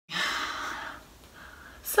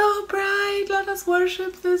So bright, let us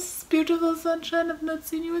worship this beautiful sunshine. I've not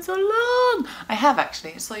seen you in so long. I have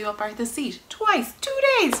actually. I saw you up Arthur's Seat twice, 2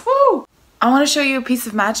 days. Woo! I want to show you a piece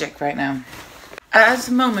of magic right now. At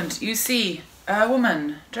the moment, you see a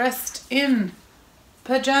woman dressed in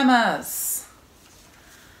pajamas.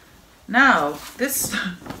 Now, this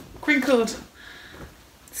crinkled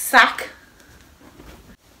sack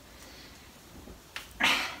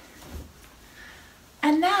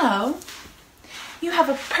and now you have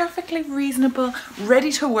a perfectly reasonable,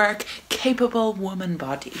 ready to work, capable woman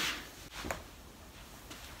body.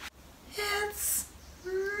 It's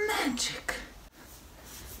magic.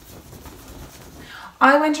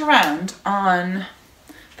 I went around on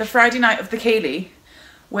the Friday night of the Ceilidh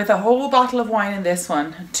with a whole bottle of wine in this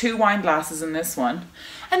one, 2 wine glasses in this one,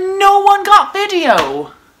 and no one got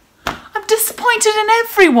video. I'm disappointed in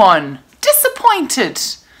everyone. Disappointed.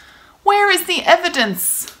 Where is the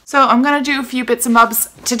evidence? So I'm going to do a few bits and bobs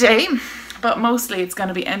today, but mostly it's going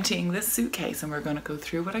to be emptying this suitcase and we're going to go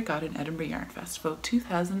through what I got in Edinburgh Yarn Festival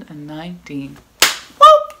 2019. Woo!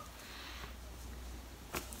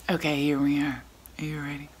 Okay, here we are. Are you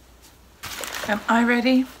ready? Am I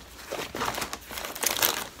ready?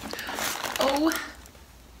 Oh,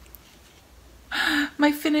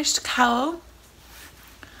 my finished cowl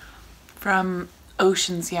from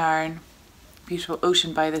Ocean's Yarn. Beautiful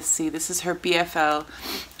Ocean by the Sea. This is her BFL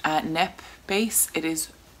nep base. It is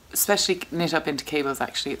especially knit up into cables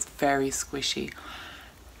actually. It's very squishy.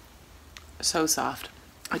 So soft.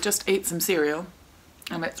 I just ate some cereal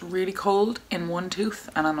and it's really cold in one tooth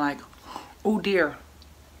and I'm like, oh dear.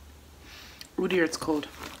 Oh dear, it's cold.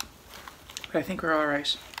 But I think we're all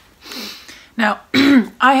right. Now,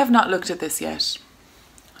 I have not looked at this yet.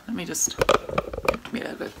 Let me just, give me a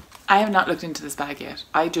little bit. I have not looked into this bag yet.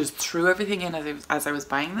 I just threw everything in as I was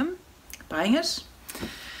buying it.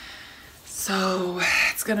 So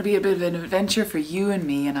it's going to be a bit of an adventure for you and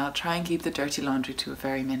me, and I'll try and keep the dirty laundry to a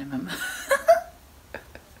very minimum.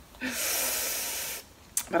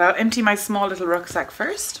 But I'll empty my small little rucksack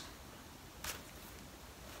first.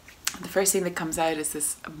 The first thing that comes out is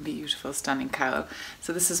this beautiful, stunning cowl.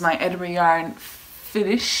 So this is my Edinburgh Yarn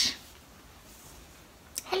finish.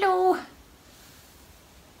 Hello.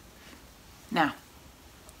 Now,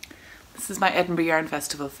 this is my Edinburgh Yarn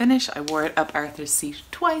Festival finish. I wore it up Arthur's Seat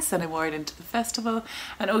twice and I wore it into the festival.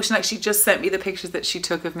 And Ocean actually just sent me the pictures that she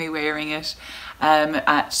took of me wearing it.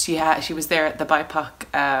 She was there at the BIPOC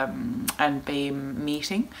and BAME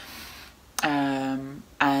meeting.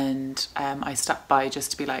 I stopped by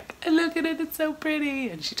just to be like, look at it, it's so pretty,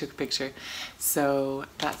 and she took a picture, so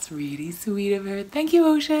that's really sweet of her. Thank you,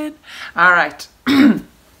 Ocean. All right.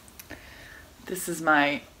 This is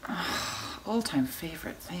my all-time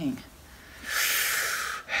favorite thing.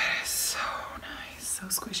 It is so nice, so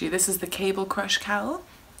squishy. This is the Cable Crush cowl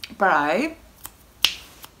by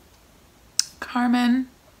Carol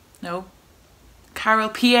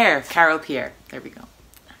Pierre. There we go.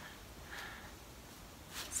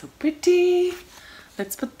 So pretty.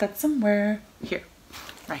 Let's put that somewhere. Here.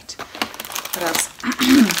 Right. What else?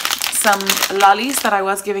 Some lollies that I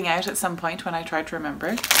was giving out at some point when I tried to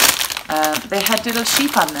remember. They had little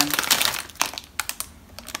sheep on them.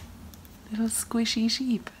 Little squishy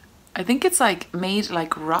sheep. I think it's like made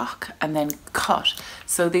like rock and then cut.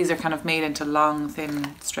 So these are kind of made into long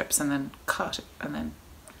thin strips and then cut and then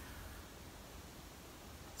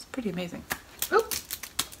it's pretty amazing. Oop.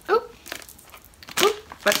 Oop. Oop.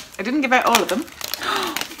 But I didn't give out all of them.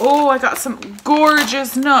 Oh, I got some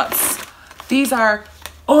gorgeous nuts. These are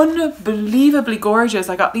unbelievably gorgeous.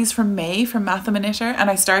 I got these from May from Matham and Knitter and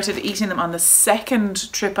I started eating them on the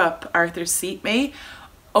second trip up Arthur's Seat May.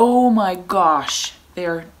 Oh my gosh, they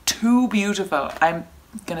are too beautiful. I'm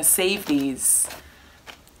gonna save these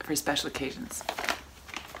for special occasions.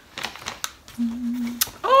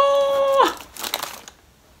 Oh,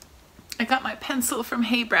 I got my pencil from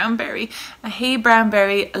Hey Brownberry. Hey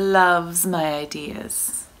Brownberry loves my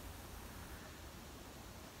ideas.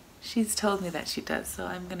 She's told me that she does, so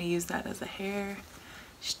I'm gonna use that as a hair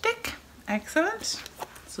shtick. Excellent.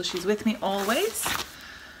 So she's with me always.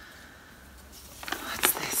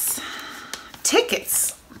 What's this?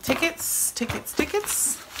 Tickets. Tickets, tickets,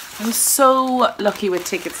 tickets. I was so lucky with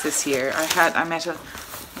tickets this year. I met an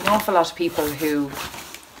awful lot of people who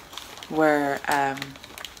were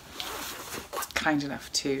kind enough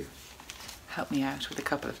to help me out with a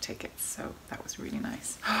couple of tickets, so that was really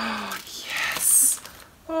nice. Oh yes.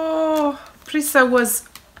 Oh, Prisa was,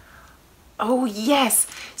 oh yes.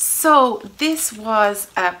 So this was,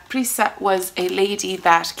 Prisa was a lady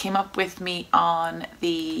that came up with me on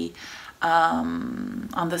the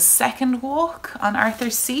second walk on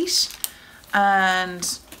Arthur's Seat.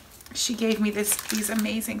 And she gave me these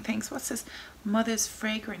amazing things. What's this? Mother's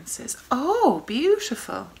Fragrances. Oh,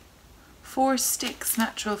 beautiful. 4 sticks,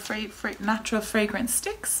 natural fragrance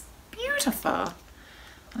sticks. Beautiful.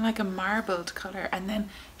 And like a marbled colour. And then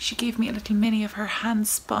she gave me a little mini of her hand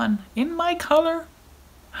spun in my colour.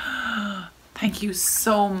 Thank you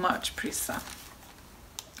so much, Prisa.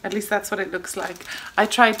 At least that's what it looks like. I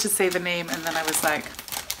tried to say the name and then I was like,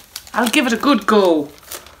 I'll give it a good go.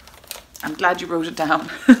 I'm glad you wrote it down.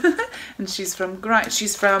 And she's from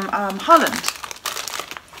Holland,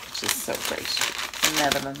 which is so great. The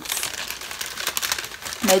Netherlands.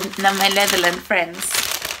 My Netherlands friends.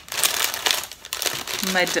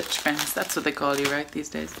 My Dutch friends. That's what they call you, right, these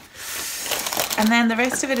days. And then the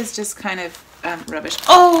rest of it is just kind of rubbish.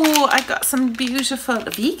 Oh, I got some beautiful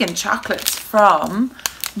vegan chocolates from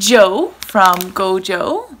Joe from Go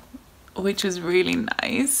Joe, which was really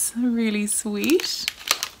nice, really sweet.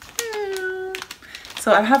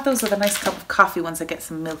 So I'll have those with a nice cup of coffee once I get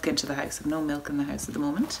some milk into the house. I have no milk in the house at the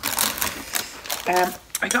moment.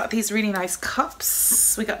 I got these really nice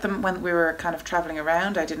cups. We got them when we were kind of traveling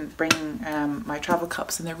around. I didn't bring my travel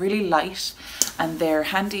cups, and they're really light and they're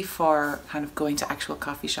handy for kind of going to actual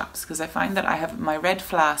coffee shops, because I find that I have my red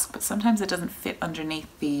flask, but sometimes it doesn't fit underneath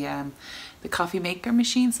the coffee maker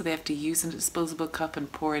machine, so they have to use a disposable cup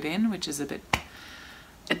and pour it in, which is a bit,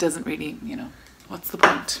 it doesn't really, you know, what's the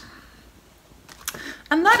point?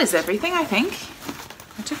 And that is everything, I think.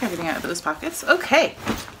 I took everything out of those pockets. Okay,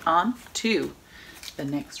 on to the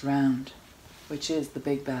next round, which is the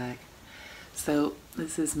big bag. So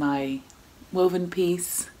this is my woven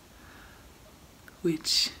piece,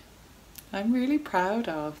 which I'm really proud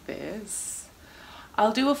of this.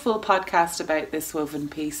 I'll do a full podcast about this woven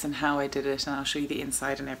piece and how I did it, and I'll show you the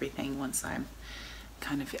inside and everything once I'm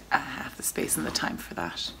kind of have the space and the time for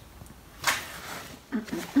that.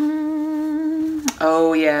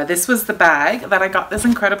 Oh yeah, this was the bag that I got this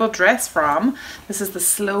incredible dress from. This is the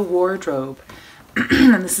Slow Wardrobe.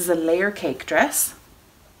 And this is a layer cake dress.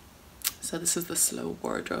 So this is the Slow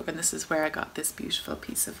Wardrobe, and this is where I got this beautiful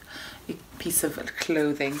piece of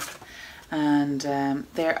clothing. And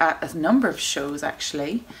they're at a number of shows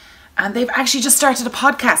actually, and they've actually just started a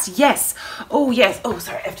podcast. Yes. Oh yes. Oh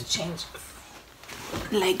sorry, I have to change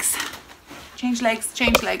legs. Change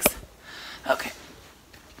legs. Okay.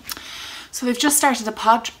 So they've just started a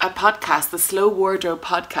podcast, the Slow Wardrobe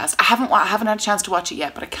podcast. I haven't had a chance to watch it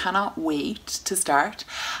yet, but I cannot wait to start.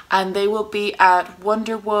 And they will be at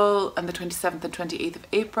Wonderwool on the 27th and 28th of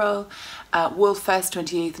April, Woolfest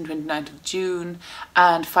 28th and 29th of June,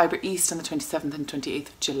 and Fibre East on the 27th and 28th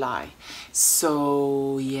of July.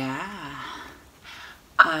 So yeah,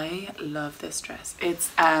 I love this dress.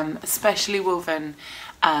 It's especially woven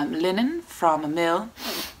linen from a mill.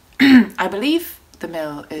 I believe the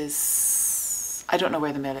mill is, I don't know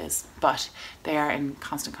where the mill is, but they are in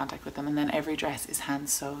constant contact with them. And then every dress is hand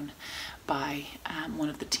sewn by one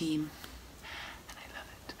of the team. And I love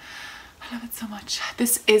it. I love it so much.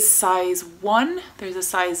 This is size 1. There's a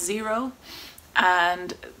size 0.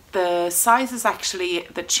 And the sizes actually,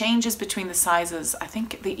 the changes between the sizes, I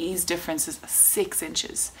think the ease difference is 6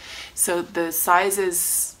 inches. So the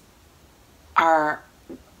sizes are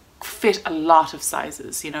fit a lot of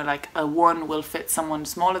sizes, you know, like a 1 will fit someone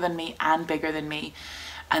smaller than me and bigger than me,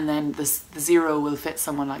 and then the 0 will fit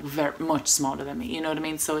someone like very much smaller than me, you know what I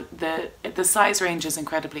mean? So the size range is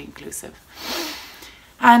incredibly inclusive,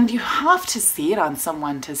 and you have to see it on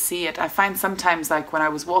someone to see it. I find sometimes, like when I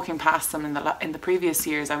was walking past them in the previous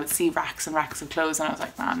years, I would see racks and racks of clothes and I was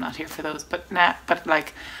like, nah, I'm not here for those. But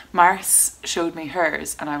like Mars showed me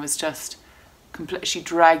hers and I was just she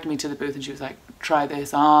dragged me to the booth and she was like, try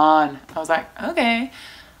this on. I was like, okay.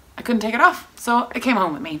 I couldn't take it off, so it came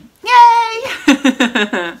home with me. Yay!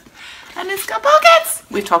 And it's got pockets.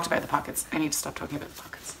 We've talked about the pockets. I need to stop talking about the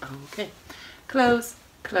pockets. Okay. Close.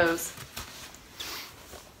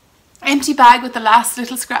 Empty bag with the last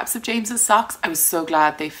little scraps of James's socks. I was so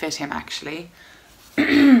glad they fit him actually.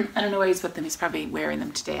 I don't know where he's put them. He's probably wearing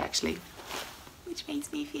them today actually, which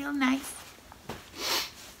makes me feel nice.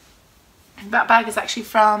 That bag is actually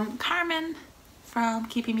from Carmen from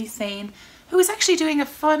Keeping Me Sane, who is actually doing a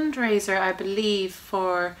fundraiser, I believe,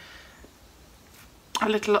 for a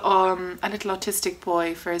little autistic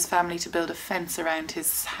boy, for his family to build a fence around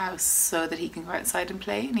his house so that he can go outside and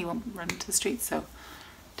play and he won't run into the streets. So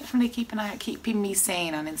definitely keep an eye out. Keeping Me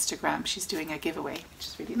Sane on Instagram. She's doing a giveaway, which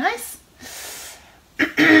is really nice.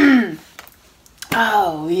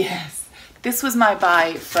 Oh yes, this was my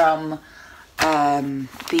buy from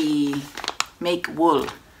the Make Wool,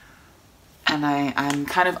 and I'm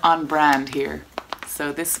kind of on brand here.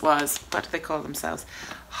 So this was, what do they call themselves?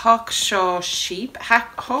 Hawkshaw sheep.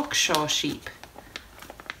 Hawkshaw sheep.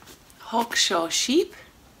 Hawkshaw sheep.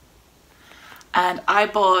 And I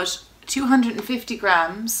bought 250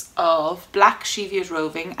 grams of black Cheviot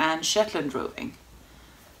roving and Shetland roving.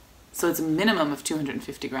 So it's a minimum of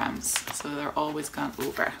 250 grams. So they're always gone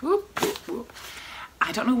over. Whoop, whoop, whoop.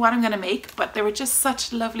 I don't know what I'm going to make, but they were just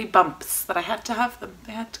such lovely bumps that I had to have them.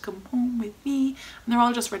 They had to come home with me, and they're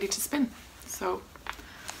all just ready to spin. So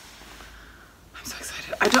I'm so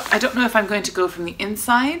excited. I don't know if I'm going to go from the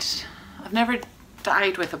inside. I've never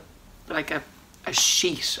dyed with a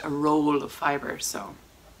sheet, a roll of fibre, so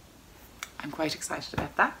I'm quite excited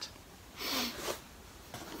about that.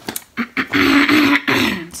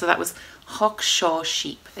 So that was Hawkshaw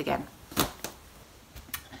sheep again.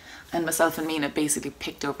 And myself and Mina basically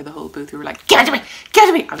picked over the whole booth. We were like, "Get it to me! Get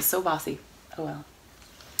it to me!" I was so bossy. Oh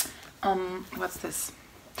well. What's this?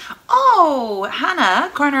 Oh, Hannah,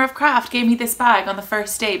 Corner of Craft, gave me this bag on the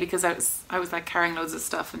first day because I was like carrying loads of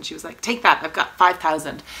stuff, and she was like, "Take that, I've got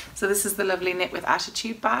 5,000. So this is the lovely Knit with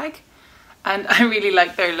Attitude bag. And I really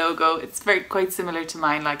like their logo. It's quite similar to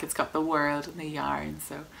mine, like it's got the world and the yarn,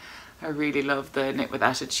 so I really love the Knit with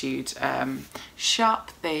Attitude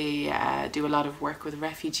shop. They do a lot of work with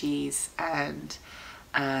refugees, and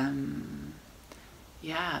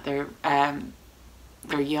yeah, their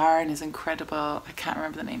yarn is incredible. I can't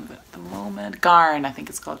remember the name of it at the moment. Garn, I think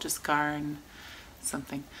it's called, just Garn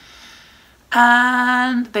something.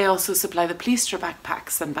 And they also supply the Pleistre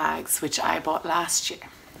backpacks and bags, which I bought last year.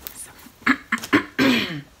 So.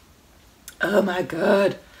 Oh my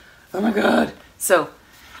god, oh my god. So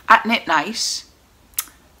at Knit Night,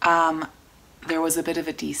 there was a bit of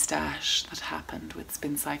a de-stash that happened with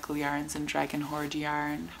Spin Cycle yarns, and Dragon Horde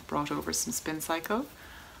yarn brought over some Spin Cycle.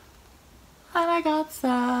 And I got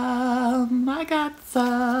some, I got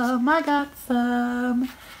some, I got some.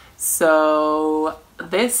 So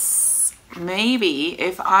this, maybe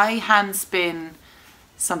if I hand spin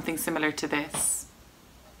something similar to this.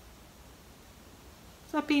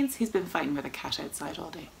 Is that Beans? He's been fighting with a cat outside all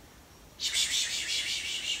day.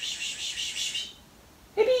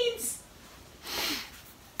 Hey Beans!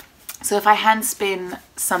 So if I hand spin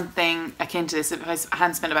something akin to this, if I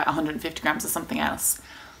hand spin about 150 grams of something else,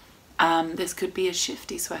 this could be a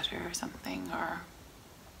shifty sweater or something, or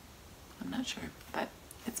I'm not sure, but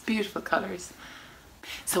it's beautiful colours.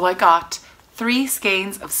 So I got 3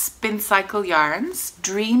 skeins of Spin Cycle yarns,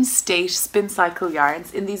 Dream State Spin Cycle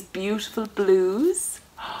yarns in these beautiful blues.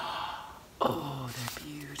 Oh, they're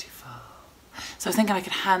beautiful. So I was thinking I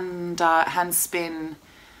could hand spin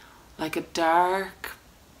like a dark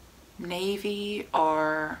navy,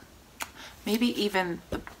 or maybe even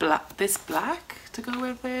this black to go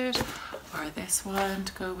with it, or this one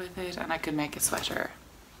to go with it, and I could make a sweater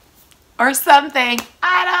or something.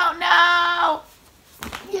 I don't know.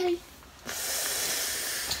 Yay.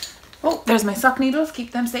 Oh, there's my sock needles.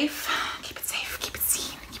 Keep them safe. Keep it safe. Keep it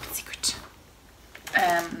seen. Keep it secret.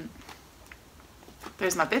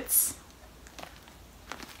 There's my bits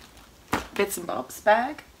and bobs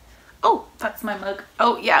bag. Oh, that's my mug.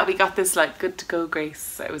 Oh yeah, we got this like Good to Go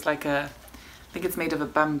Grace. It was like I think it's made of a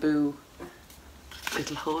bamboo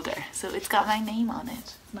little holder, so it's got my name on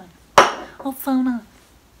it. Nice. Oh, so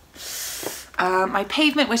nice. My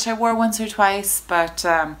pavement, which I wore once or twice, but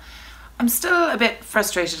I'm still a bit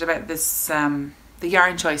frustrated about this, the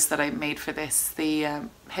yarn choice that I made for this. The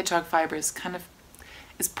hedgehog fibres kind of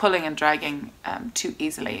is pulling and dragging too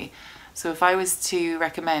easily. So if I was to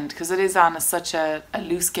recommend, because it is on such a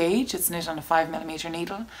loose gauge, it's knit on a 5mm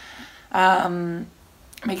needle,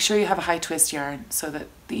 make sure you have a high twist yarn so that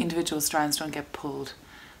the individual strands don't get pulled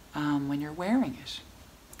when you're wearing it.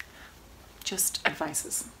 Just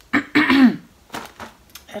advices.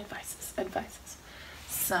 Advices.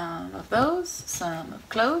 Some of those, some of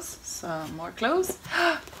clothes, some more clothes.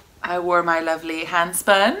 I wore my lovely hand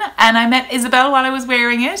spun, and I met Isabel while I was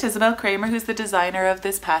wearing it. Isabel Kramer, who's the designer of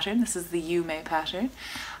this pattern. This is the Yume pattern,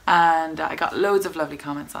 and I got loads of lovely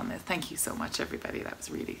comments on this. Thank you so much, everybody. That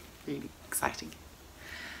was really, really exciting.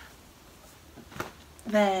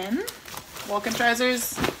 Then walking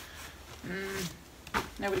trousers.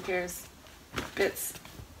 Nobody cares. Bits,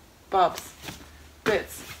 bobs,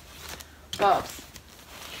 bits, bobs.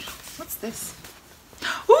 What's this?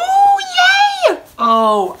 Ooh, yay!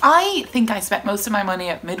 Oh, I think I spent most of my money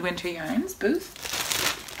at Midwinter Yarns booth.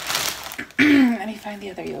 Let me find the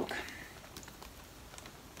other yoke.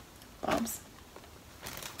 Bobs.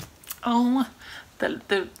 Oh, the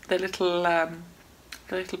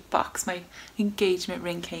little box my engagement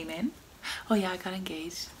ring came in. Oh yeah, I got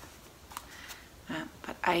engaged.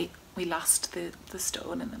 But we lost the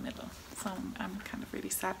stone in the middle. So I'm kind of really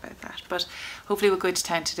sad about that. But hopefully we'll go into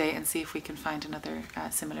town today and see if we can find another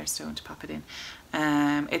similar stone to pop it in.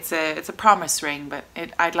 It's a promise ring, but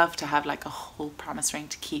I'd love to have like a whole promise ring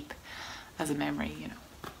to keep as a memory, you know.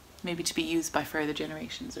 Maybe to be used by further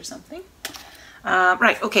generations or something.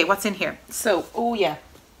 Right, okay, what's in here? So, oh yeah.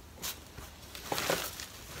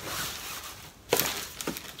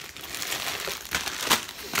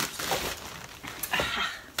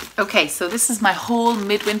 Okay, so this is my whole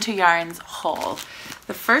Midwinter Yarns haul.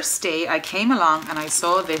 The first day I came along and I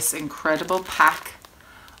saw this incredible pack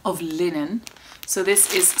of linen. So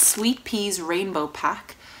this is Sweet Peas Rainbow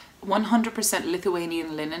Pack, 100%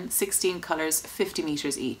 Lithuanian linen, 16 colours, 50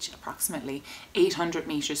 metres each, approximately 800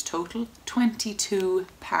 metres total,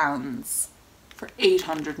 £22 for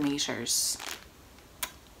 800 metres.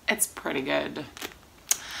 It's pretty good.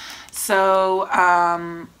 So,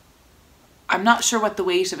 I'm not sure what the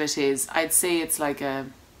weight of it is. I'd say it's like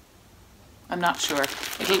I'm not sure.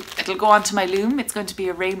 It'll go onto my loom. It's going to be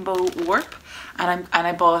a rainbow warp, and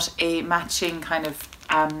I bought a matching kind of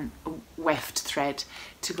weft thread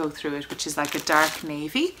to go through it, which is like a dark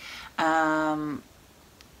navy,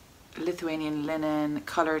 Lithuanian linen,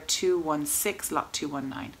 color 216, lot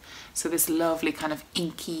 219. So this lovely kind of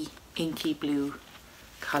inky blue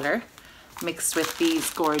color, mixed with these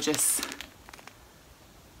gorgeous.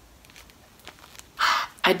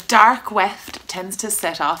 A dark weft tends to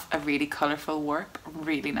set off a really colourful warp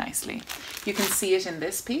really nicely. You can see it in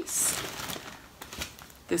this piece.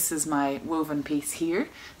 This is my woven piece here.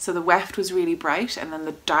 So the weft was really bright, and then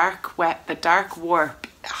the dark warp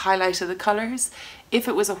highlighted the colours. If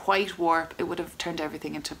it was a white warp, it would have turned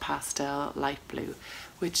everything into pastel light blue,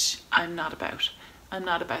 which I'm not about. I'm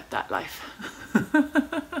not about that life.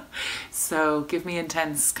 So give me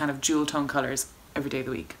intense kind of jewel tone colours every day of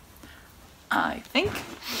the week, I think.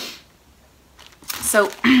 So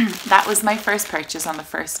that was my first purchase on the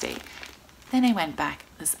first day. Then I went back.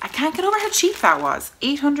 I can't get over how cheap that was.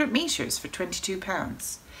 800 metres for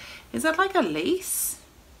 £22. Is that like a lace?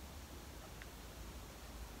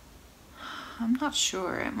 I'm not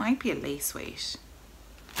sure. It might be a lace weight.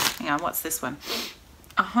 Hang on, what's this one?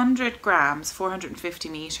 100 grams, 450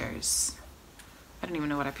 metres. I don't even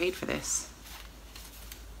know what I paid for this.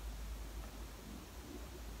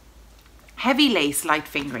 Heavy lace light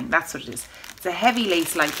fingering, that's what it is. It's a heavy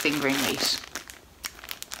lace light fingering weight.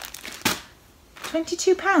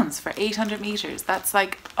 £22 for 800 metres. That's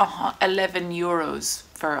like 11 euros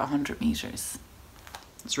for 100 metres.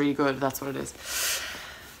 It's really good, that's what it is.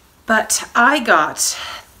 But I got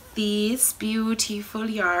these beautiful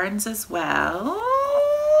yarns as well.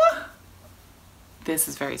 This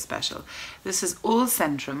is very special. This is Ull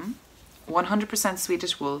Centrum, 100%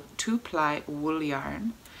 Swedish wool, 2-ply wool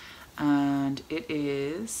yarn. And it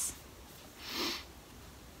is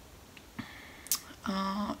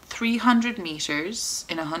 300 metres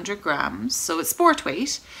in 100 grams. So it's sport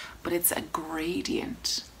weight, but it's a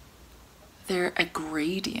gradient. They're a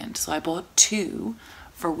gradient. So I bought 2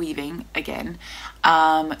 for weaving again.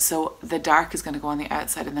 So the dark is going to go on the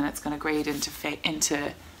outside, and then it's going to grade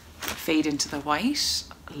fade into the white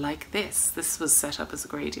like this. This was set up as a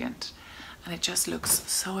gradient, and it just looks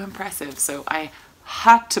so impressive. So I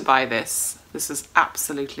had to buy this. This is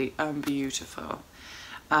absolutely beautiful.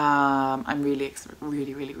 I'm really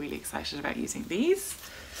excited about using these.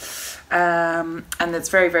 And it's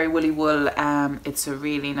very, very woolly wool. It's a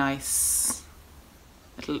really nice,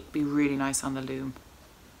 it'll be really nice on the loom.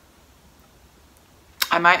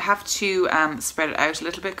 I might have to spread it out a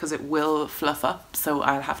little bit because it will fluff up, so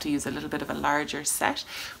I'll have to use a little bit of a larger set,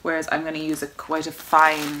 whereas I'm going to use quite a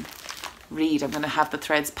fine reed. I'm going to have the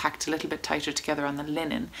threads packed a little bit tighter together on the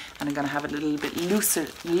linen, and I'm going to have it a little bit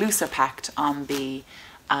looser packed on the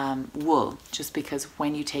wool, just because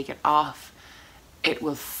when you take it off, it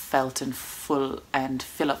will felt and fill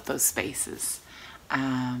up those spaces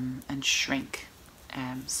and shrink.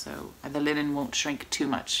 So the linen won't shrink too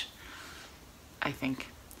much, I think.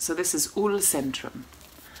 So this is Ull Centrum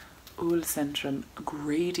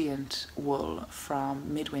gradient wool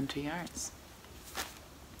from Midwinter Yarns.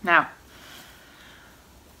 Now,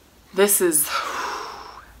 this is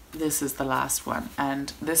the last one,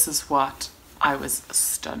 and this is what I was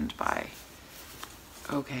stunned by.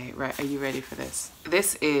 Okay, right, are you ready for this?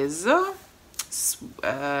 This is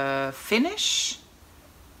Finnish.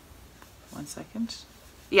 One second.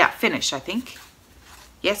 Yeah, Finnish, I think.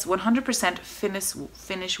 Yes, 100%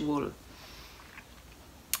 Finnish wool.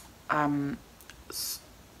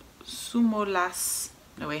 Sumolas.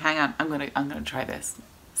 No wait, hang on. I'm gonna try this.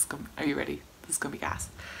 Are you ready? This is gonna be gas.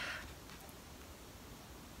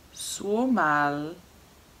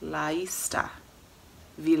 Suomalaista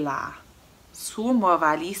villaa.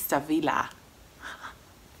 Surmovalista Villa.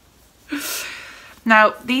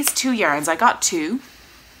 Now, these two yarns, I got two.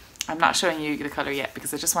 I'm not showing you the colour yet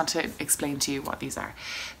because I just want to explain to you what these are.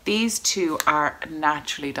 These two are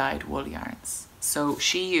naturally dyed wool yarns. So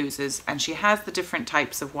she uses, and she has the different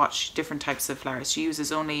types of different types of flowers. She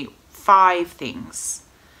uses only 5 things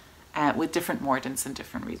with different mordants and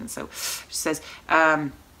different reasons. So she says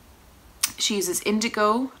she uses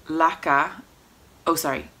indigo,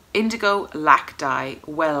 indigo, lac dye,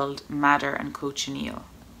 weld, madder, and cochineal.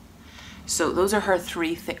 So those are her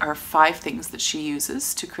 5 things that she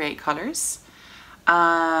uses to create colours.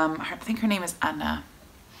 I think her name is Anna.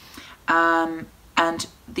 And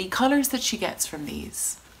the colours that she gets from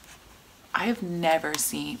these, I have never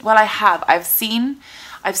seen. Well, I have. I've seen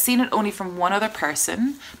it only from one other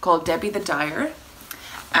person called Debbie the Dyer.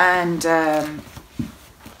 And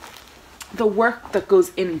the work that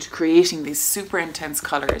goes into creating these super intense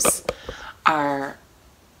colours are...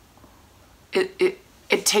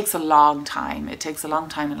 It takes a long time. It takes a long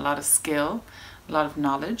time and a lot of skill, a lot of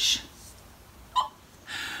knowledge.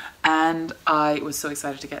 And I was so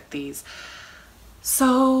excited to get these.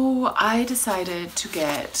 So I decided to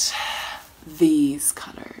get these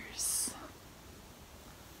colors.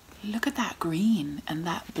 Look at that green and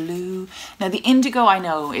that blue. Now the indigo I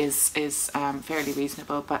know is fairly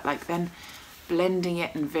reasonable, but like then blending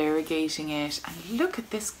it and variegating it, and look at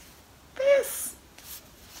this.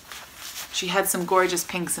 She had some gorgeous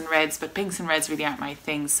pinks and reds, but pinks and reds really aren't my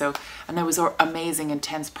thing. So, and there was amazing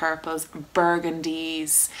intense purples,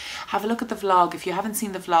 burgundies. Have a look at the vlog. If you haven't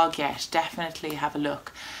seen the vlog yet, definitely have a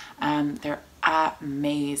look. They're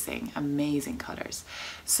amazing, amazing colors.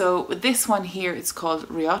 So this one here, it's called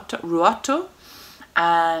Ruotto,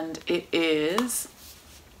 and it is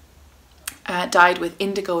dyed with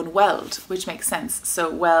indigo and weld, which makes sense. So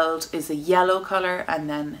weld is a yellow color and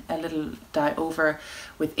then a little dye over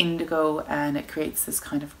with indigo, and it creates this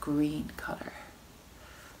kind of green color,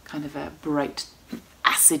 kind of a bright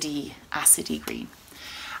acidy green.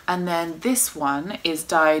 And then this one is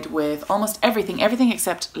dyed with almost everything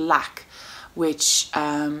except lac, which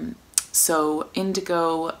so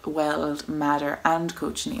indigo, weld, madder, and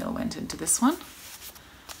cochineal went into this one.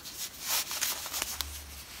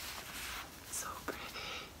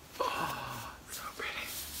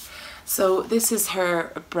 So this is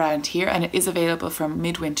her brand here, and it is available from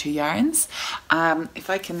Midwinter Yarns. If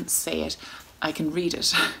I can say it, I can read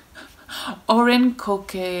it. Orin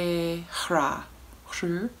Coque Hra.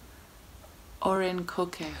 Orin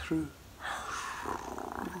Coque Hru.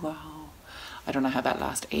 Wow. I don't know how that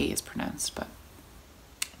last A is pronounced, but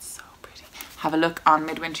it's so pretty. Have a look on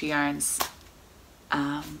Midwinter Yarns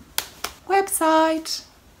website.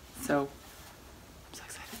 So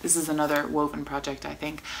this is another woven project, I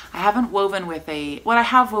think. I haven't woven with I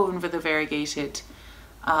have woven with a variegated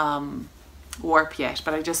warp yet,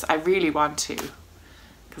 but I really want to,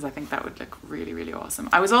 because I think that would look really, really awesome.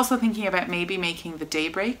 I was also thinking about maybe making the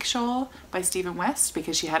Daybreak shawl by Stephen West,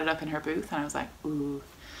 because she had it up in her booth, and I was like, ooh.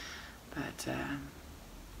 But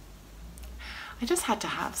I just had to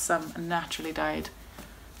have some naturally dyed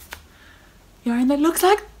yarn that looks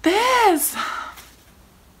like this.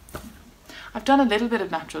 I've done a little bit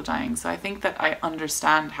of natural dyeing, so I think that I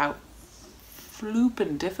understand how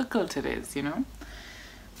floopin' difficult it is, you know?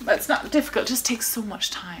 But it's not difficult, it just takes so much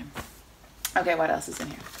time. Okay, what else is in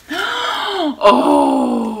here?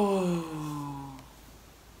 Oh!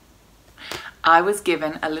 I was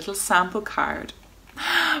given a little sample card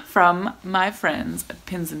from my friends at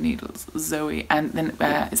Pins and Needles, Zoe, and then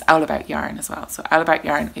it's All About Yarn as well. So All About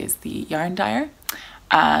Yarn is the yarn dyer,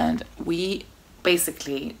 and we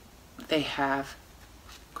basically... they have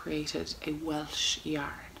created a Welsh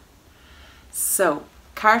yarn. So,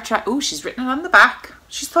 Cartref, oh, she's written it on the back.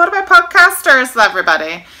 She's thought about podcasters,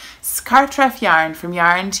 everybody. It's Cartref yarn from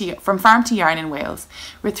farm to yarn in Wales.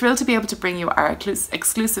 We're thrilled to be able to bring you our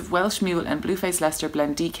exclusive Welsh Mule and Blueface Leicester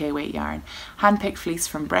blend DK weight yarn. Hand-picked fleece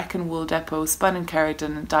from Brecon Wool Depot, spun in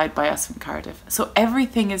Carrickden and dyed by us from Cardiff. So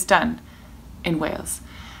everything is done in Wales.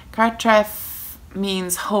 Cartref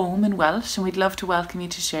means home in Welsh, and we'd love to welcome you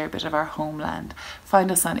to share a bit of our homeland.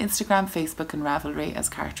 Find us on Instagram, Facebook and Ravelry as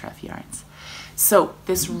Cartref Yarns. So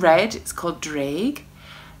this red is called Draig.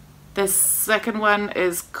 This second one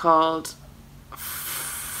is called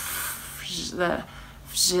the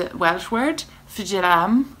Welsh word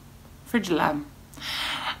Frigilam.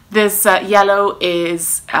 This yellow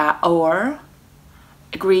is Ore.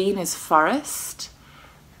 Green is Forest.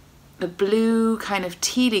 The blue kind of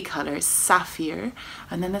tealy colour is Sapphire,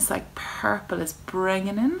 and then this like purple is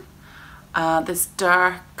Bringing. This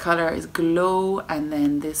dark colour is Glow, and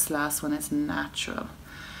then this last one is Natural.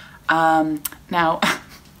 Now,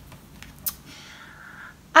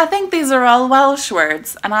 I think these are all Welsh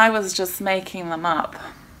words and I was just making them up.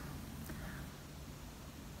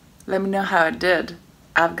 Let me know how I did.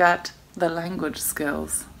 I've got the language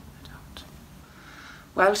skills. I don't.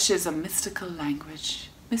 Welsh is a mystical language,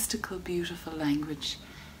 mystical, beautiful language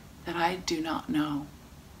that I do not know.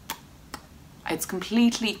 It's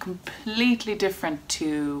completely different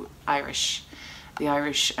to Irish, the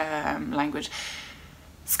Irish language.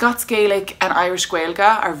 Scots Gaelic and Irish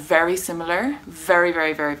Gaelga are very similar,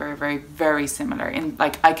 very similar. In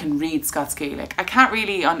like, I can read Scots Gaelic. I can't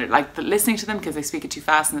really listening to them because they speak it too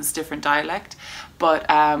fast and it's a different dialect. But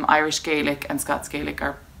Irish Gaelic and Scots Gaelic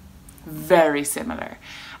are very similar.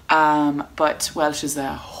 But Welsh is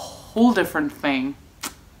a whole different thing.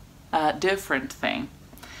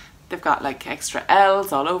 They've got like extra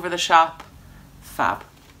L's all over the shop. Fab.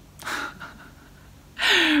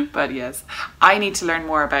 But yes, I need to learn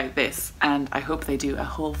more about this and I hope they do a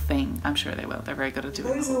whole thing. I'm sure they will. They're very good at doing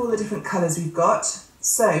it. Those are all the different colours we've got.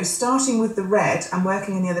 So starting with the red and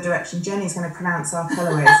working in the other direction, Jenny's going to pronounce our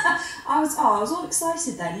colourways. I was all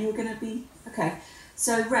excited then. You were going to be... Okay.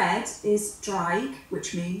 So red is draig,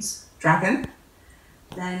 which means... Dragon.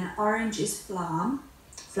 Then orange is flam.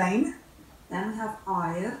 Flame. Then we have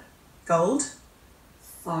aur. Gold.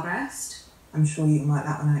 Forest. I'm sure you can work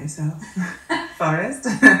that one out yourself. Forest.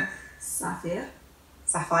 Sapphire.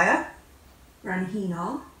 Sapphire.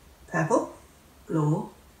 Brenhinol. Purple.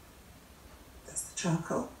 Glow. That's the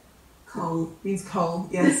charcoal. Coal. Means coal.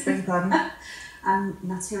 Yes, beg your pardon. And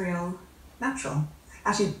material. Natural.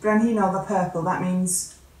 Actually, Brenhinol, the purple, that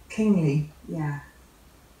means kingly. Yeah.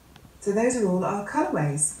 So those are all our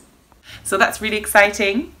colourways. So that's really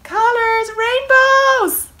exciting. Colours,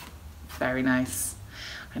 rainbows. Very nice.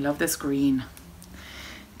 I love this green.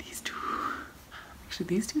 These two. Actually,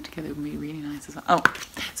 these two together would be really nice as well. Oh,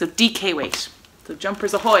 so DK weight. So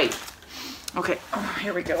jumpers ahoy. Okay, oh,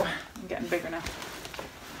 here we go. I'm getting bigger now.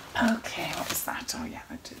 Okay, what was that? Oh yeah,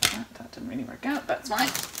 I did that. That didn't really work out. That's fine.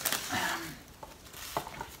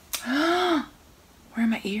 Where are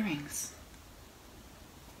my earrings?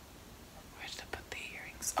 Where did I put the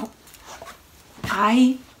earrings? Oh,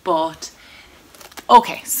 I bought...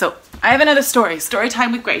 Okay, so I have another story. Story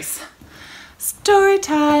time with Grace. Story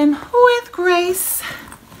time with Grace.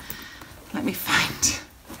 Let me find it.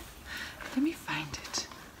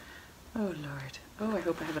 Oh Lord. Oh, I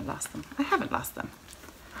hope I haven't lost them. I haven't lost them.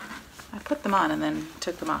 I put them on and then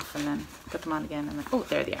took them off and then put them on again and then, oh,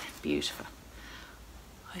 there they are. Beautiful.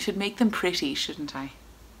 I should make them pretty, shouldn't I?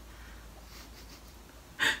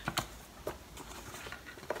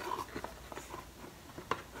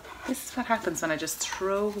 This is what happens when I just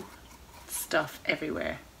throw stuff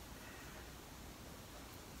everywhere.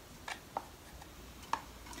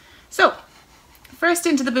 So, first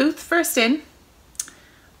into the booth, first in.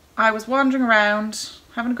 I was wandering around,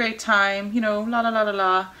 having a great time, you know, la la la la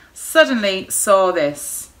la. Suddenly saw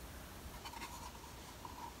this.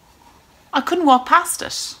 I couldn't walk past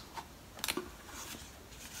it.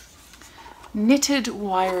 Knitted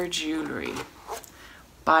wire jewellery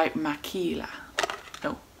by Makila.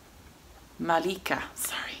 No, Malika,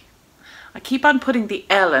 sorry. I keep on putting the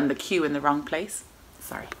L and the Q in the wrong place.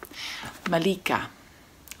 Sorry. Malika.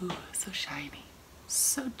 Ooh, so shiny.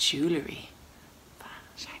 So jewellery.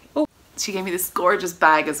 Shiny. Oh, she gave me this gorgeous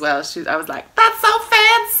bag as well. I was like, that's so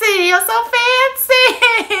fancy. You're so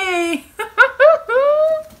fancy.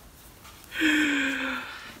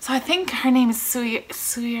 So I think her name is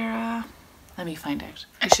Suyera. Let me find out.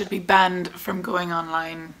 I should be banned from going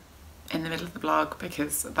online in the middle of the blog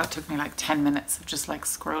because that took me like 10 minutes of just like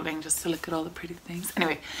scrolling just to look at all the pretty things.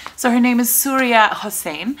 Anyway, so her name is Surya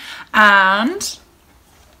Hossain and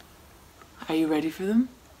are you ready for them?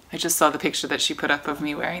 I just saw the picture that she put up of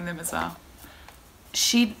me wearing them as well.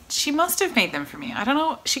 She must have made them for me. I don't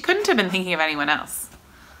know. She couldn't have been thinking of anyone else.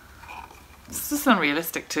 It's just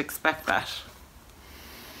unrealistic to expect that.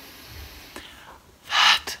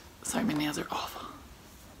 Sorry, my nails are awful.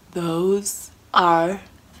 Those are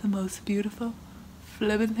the most beautiful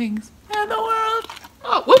flippin' things in the world.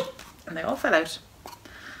 Oh, whoop! And they all fell out.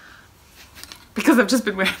 Because I've just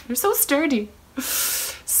been wearing, they're so sturdy.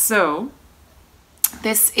 So,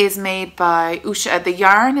 this is made by Usha. The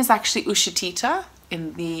yarn is actually Ushatita.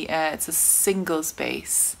 In the, it's a single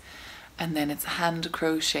space. And then it's hand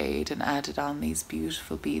crocheted and added on these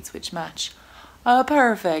beautiful beads which match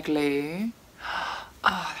perfectly.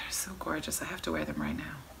 Oh, they're so gorgeous. I have to wear them right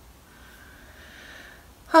now.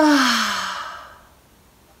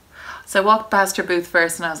 So I walked past her booth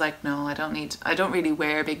first and I was like, no, I don't really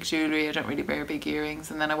wear big jewelry. I don't really wear big earrings.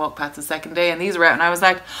 And then I walked past the second day and these were out and I was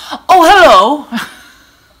like, oh, hello.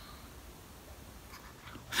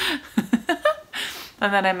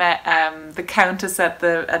 And then I met the Countess at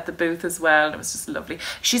the booth as well, and it was just lovely.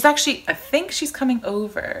 She's actually, I think she's coming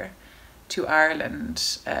over to Ireland.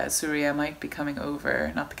 Surya might be coming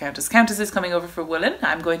over, not the Countess. Countess is coming over for woolen.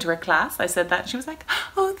 I'm going to her class. I said that and she was like,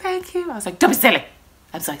 oh, thank you. I was like, don't be silly.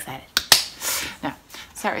 I'm so excited. No,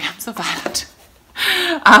 sorry, I'm so violent.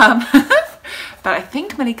 But I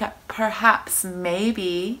think Malika, perhaps,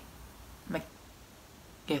 maybe,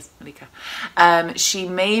 yes, Malika, she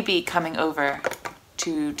may be coming over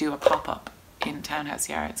to do a pop-up in Townhouse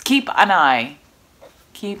Yards. Keep an eye,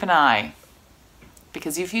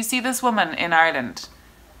 because if you see this woman in Ireland,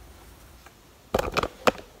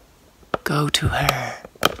 go to her.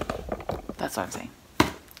 That's what I'm saying.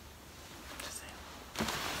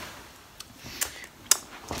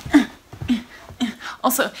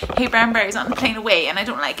 Also, Hey Brownberry's on the plane away and I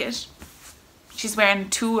don't like it. She's wearing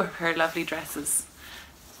 2 of her lovely dresses.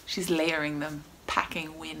 She's layering them,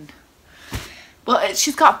 packing win. Well,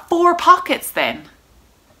 she's got 4 pockets then.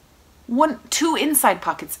 2 inside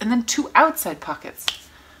pockets and then 2 outside pockets.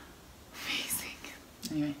 Amazing.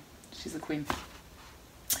 Anyway, she's a queen.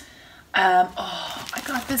 Oh, I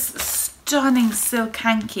got this stunning silk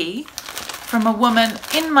hanky from a woman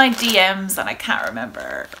in my DMs, and I can't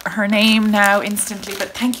remember her name now instantly, but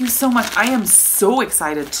thank you so much. I am so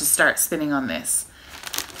excited to start spinning on this.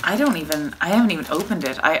 I haven't even opened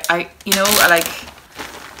it.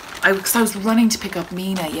 Because I was running to pick up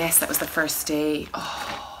Mina. Yes, that was the first day.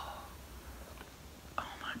 Oh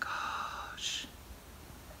my gosh.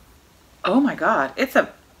 Oh my God, it's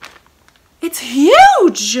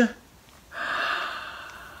huge.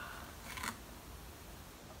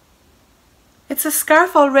 It's a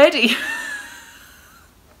scarf already.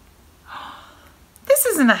 This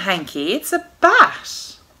isn't a hanky, it's a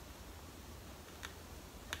bat.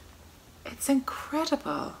 It's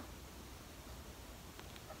incredible.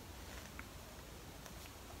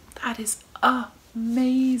 That is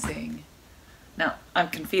amazing. Now, I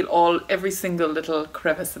can feel every single little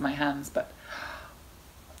crevice in my hands, but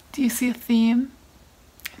do you see a theme?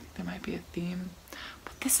 I think there might be a theme.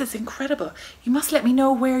 But this is incredible. You must let me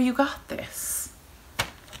know where you got this,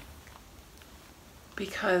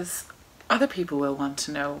 because other people will want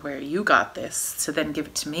to know where you got this to then give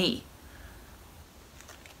it to me.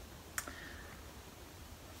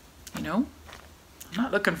 You know, I'm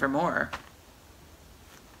not looking for more.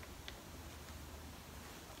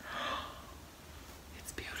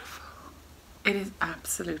 It's beautiful. It is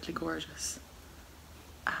absolutely gorgeous.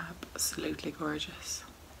 Absolutely gorgeous.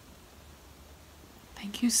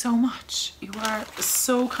 Thank you so much. You are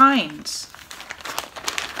so kind.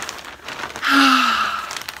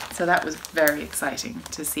 So that was very exciting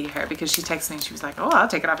to see her, because she texted me and she was like, oh, I'll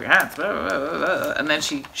take it off your hands. And then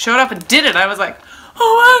she showed up and did it. I was like,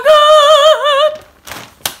 oh my God.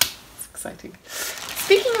 It's exciting.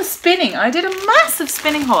 Speaking of spinning, I did a massive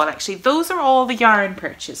spinning haul actually. Those are all the yarn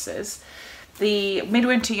purchases. The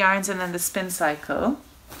midwinter yarns and then the spin cycle.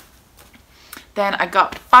 Then I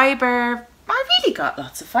got fibre. I really got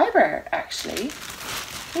lots of fibre actually.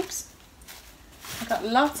 Oops. I got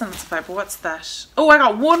lots and lots of fibre. What's that? Oh, I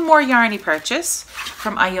got one more yarny purchase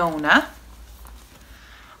from Iona.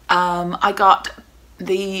 I got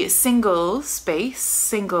the singles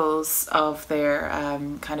of their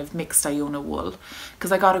kind of mixed Iona wool,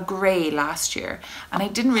 because I got a grey last year and I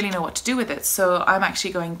didn't really know what to do with it. So I'm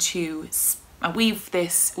actually going to weave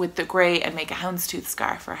this with the grey and make a houndstooth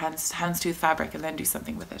scarf or houndstooth fabric and then do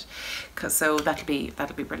something with it. So that'll be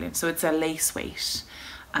brilliant. So it's a lace weight.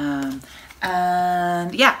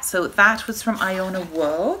 And yeah, so that was from Iona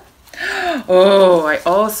Wool. Oh, I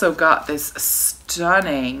also got this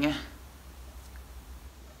stunning,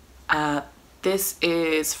 this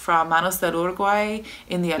is from Manos del Uruguay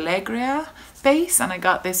in the Alegria base, and I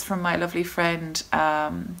got this from my lovely friend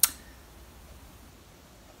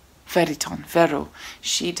Vero.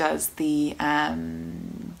 She does the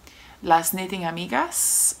Las Knitting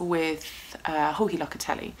Amigas with Joji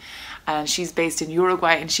Locatelli. And she's based in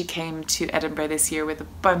Uruguay, and she came to Edinburgh this year with a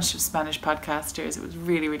bunch of Spanish podcasters. It was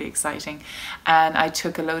really, really exciting. And I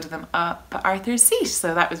took a load of them up Arthur's Seat,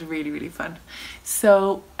 so that was really, really fun.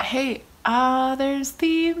 So, hey, there's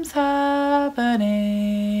themes happening.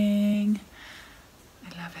 I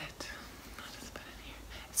love it. I'll just put it in here.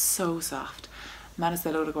 It's so soft. Manos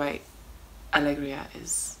del Uruguay Alegria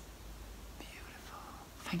is beautiful.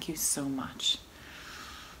 Thank you so much.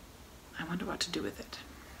 I wonder what to do with it.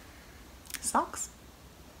 Socks,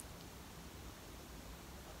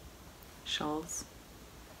 shawls.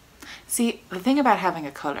 See, the thing about having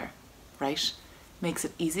a colour, right, makes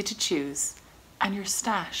it easy to choose, and your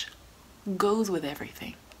stash goes with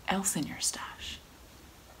everything else in your stash.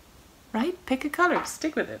 right? Pick a colour,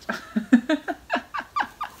 stick with it.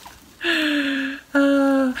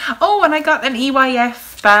 Oh, and I got an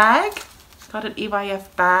EYF bag. Got an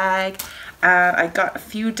EYF bag. I got a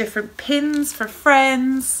few different pins for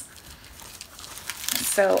friends.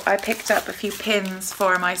 So I picked up a few pins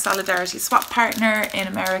for my Solidarity Swap partner in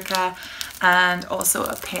America, and also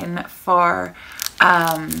a pin for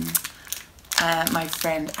my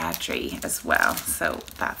friend Adri as well. So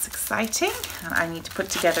that's exciting. And I need to put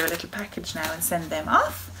together a little package now and send them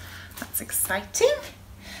off. That's exciting.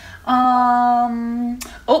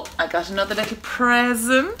 Oh, I got another little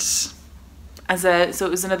present. So it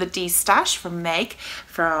was another D-stash from Meg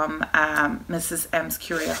from Mrs. M's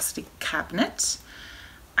Curiosity Cabinet.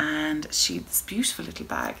 And this beautiful little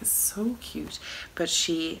bag is so cute. But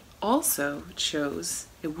she also chose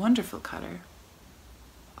a wonderful colour.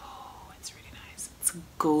 Oh, it's really nice. It's a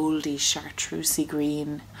goldy chartreusey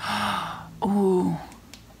green. Oh,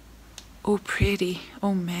 oh, pretty.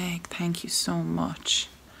 Oh, Meg, thank you so much.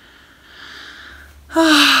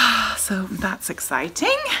 So that's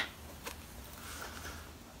exciting.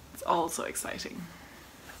 It's also exciting.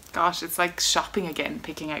 Gosh, it's like shopping again,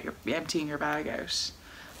 emptying your bag out.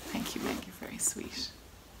 Thank you, Meg, you're very sweet.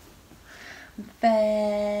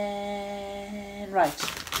 Then, right,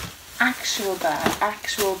 actual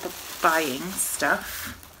buying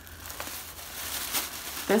stuff.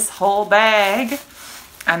 This whole bag,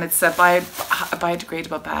 and it's a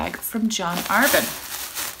biodegradable bag from John Arbon.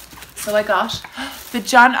 So I got the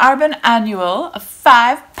John Arbon Annual of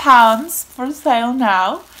 £5 for sale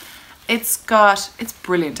now. It's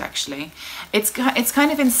brilliant actually. It's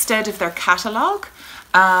kind of instead of their catalogue.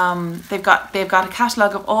 They've got a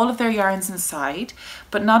catalogue of all of their yarns inside,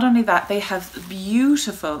 but not only that, they have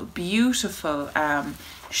beautiful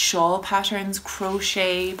shawl patterns,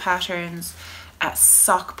 crochet patterns,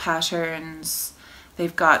 sock patterns.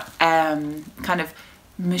 They've got kind of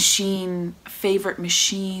favorite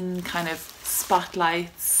machine kind of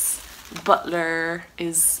spotlights. Butler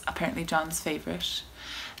is apparently John's favorite.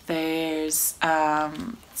 There's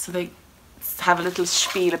so they have a little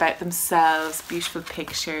spiel about themselves, beautiful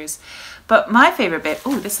pictures. But my favorite bit,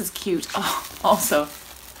 oh, this is cute. Oh, also,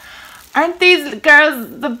 aren't these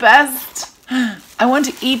girls the best? I want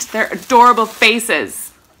to eat their adorable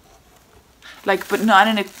faces. Like, but not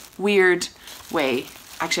in a weird way.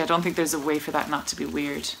 Actually, I don't think there's a way for that not to be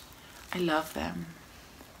weird. I love them.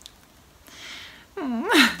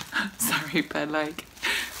 Sorry, but like,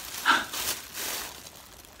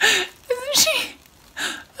 isn't she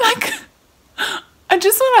like, I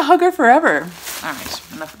just want to hug her forever. All right,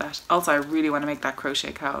 enough of that. Also, I really want to make that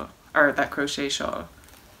crochet cowl, or that crochet shawl.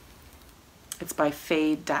 It's by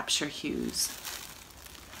Faye Dapshire Hughes.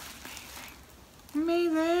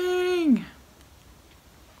 Amazing. Amazing.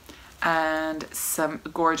 And some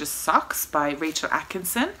gorgeous socks by Rachel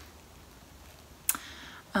Atkinson.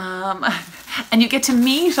 And you get to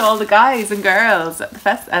meet all the guys and girls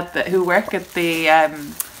at the who work at the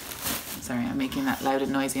sorry, I'm making that loud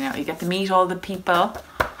and noisy now. You get to meet all the people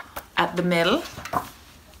at the mill.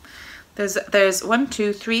 There's 1,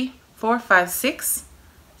 2, 3, 4, 5, 6,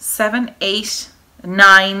 7, 8,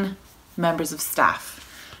 9 members of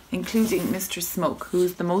staff, including Mr. Smoke,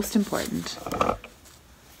 who's the most important.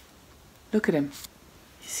 Look at him.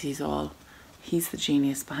 He sees all. He's the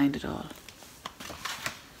genius behind it all.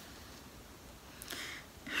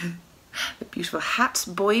 The beautiful hat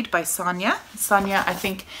buoyed by Sonia. Sonia, I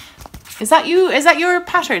think, is that you? Is that your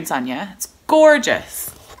pattern, Sonia? It's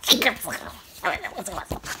gorgeous.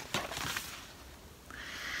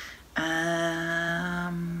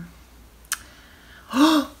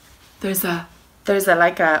 There's a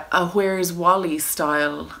Where's Wally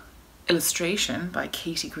style illustration by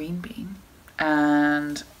Katie Greenbean,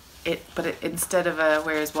 and instead of a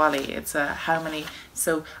Where's Wally, it's a how many.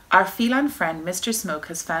 So our feline friend Mr. Smoke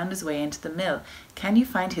has found his way into the mill. Can you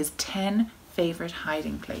find his 10 favorite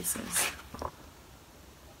hiding places?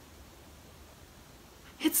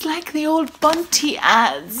 It's like the old Bunty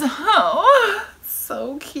ads. Oh,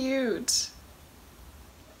 so cute.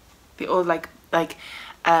 The old like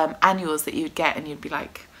annuals that you'd get, and you'd be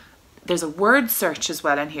like, there's a word search as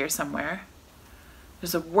well in here somewhere.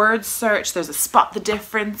 There's a word search, there's a spot the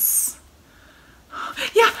difference.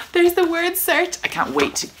 Yeah, there's the word search. I can't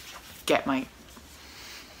wait to get my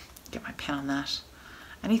pen on that.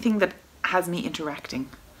 Anything that has me interacting.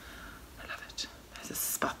 I love it. There's a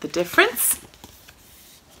spot the difference.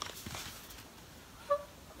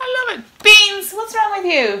 I love it. Beans, what's wrong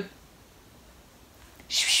with you?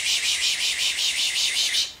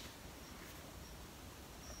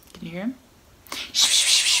 Can you hear him?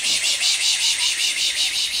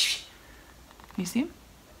 Can you see him?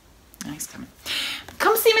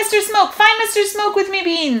 Mr. Smoke. Find Mr. Smoke with me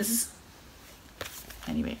beans.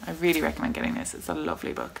 Anyway, I really recommend getting this. It's a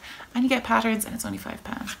lovely book. And you get patterns and it's only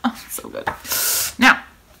 £5. Oh, so good. Now,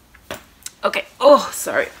 okay. Oh,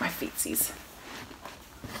 sorry, my feetsies.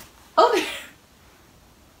 Oh, there.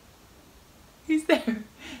 He's there.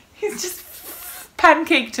 He's just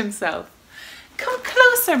pancaked himself. Come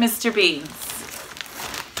closer, Mr. Beans.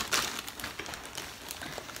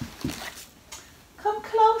 Come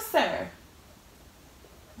closer.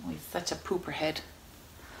 Oh, he's such a pooper head.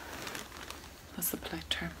 What's the polite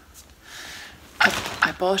term?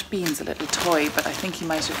 I bought Beans a little toy, but I think he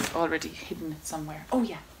might have already hidden it somewhere. Oh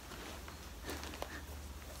yeah.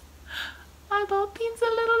 I bought Beans a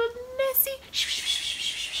little Nessie.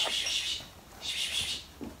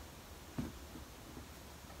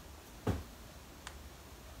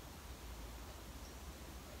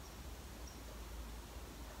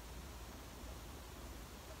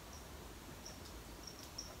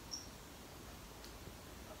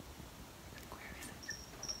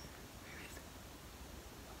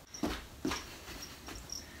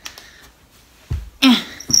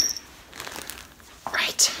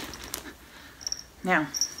 Now,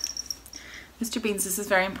 Mr. Beans, this is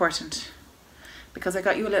very important because I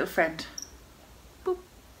got you a little friend. Boop.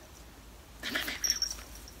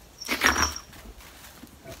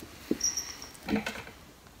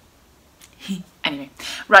 Anyway,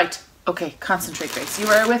 right, okay, concentrate, Grace. You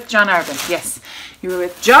were with John Arbon. Yes, you were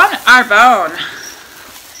with John Arbon.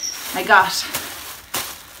 I got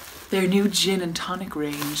their new gin and tonic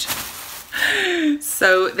range.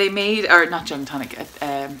 So they made, or not gin and tonic,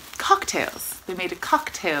 cocktails. They made a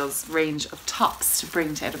cocktails range of tops to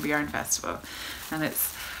bring to Edinburgh Yarn Festival, and it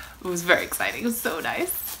was very exciting. It was so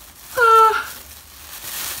nice.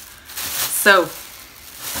 So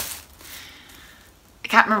I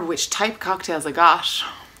can't remember which type of cocktails I got.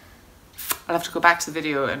 I'll have to go back to the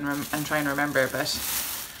video and try and remember, but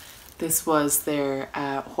this was their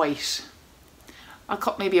white, I'll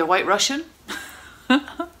call it maybe a white Russian.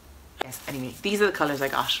 Yes, anyway, these are the colours I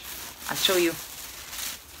got. I'll show you.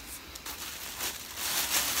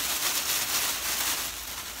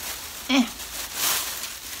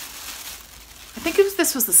 I think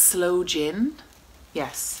this was the slow gin.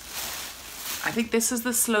 Yes. I think this is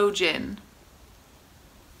the slow gin.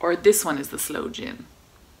 Or this one is the slow gin.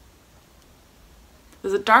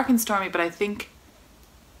 There's a dark and stormy, but I think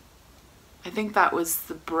that was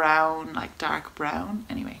the brown, like dark brown.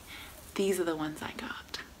 Anyway, these are the ones I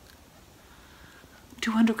got.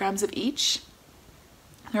 200 grams of each.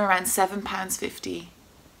 They're around £7.50.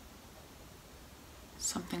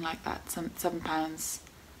 Something like that. £7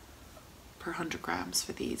 per 100 grams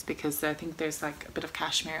for these, because I think there's like a bit of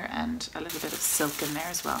cashmere and a little bit of silk in there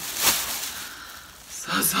as well.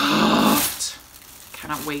 So soft.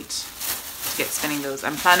 Cannot wait to get spinning those.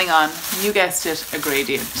 I'm planning on, you guessed it, a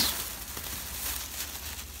gradient.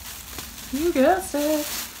 You guessed it.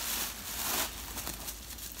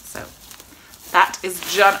 So that is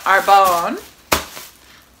John Arbon.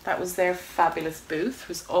 That was their fabulous booth. It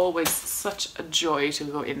was always such a joy to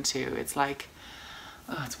go into. It's like,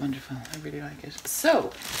 oh, it's wonderful. I really like it.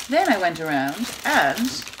 So then I went around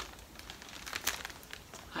and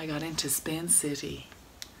I got into Spin City.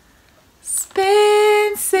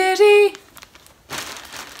 Spin City.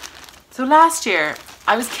 So last year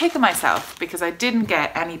I was kicking myself because I didn't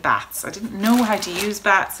get any bats. I didn't know how to use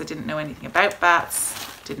bats. I didn't know anything about bats.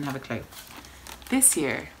 Didn't have a clue. This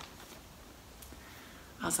year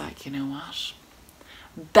I was like, you know what?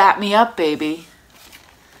 Bat me up, baby.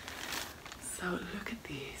 So look at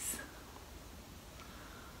these.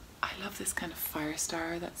 I love this kind of fire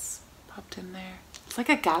star that's popped in there. It's like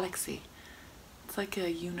a galaxy. It's like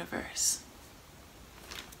a universe.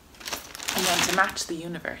 And then to match the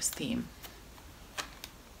universe theme.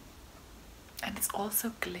 And it's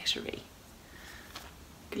also glittery.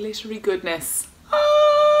 Glittery goodness.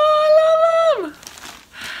 Oh, I love them.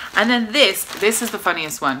 And then this is the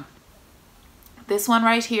funniest one. This one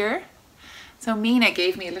right here. So Mina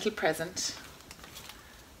gave me a little present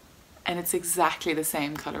and it's exactly the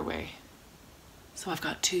same colorway. So I've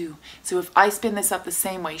got two. So if I spin this up the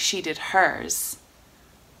same way she did hers,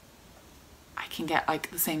 I can get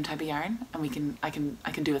like the same type of yarn and I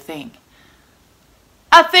can do a thing.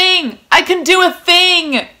 A thing! I can do a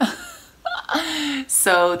thing!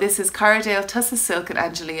 So this is Corradale Tussa Silk and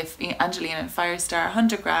Angelina and Firestar,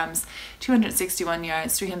 100 grams, 261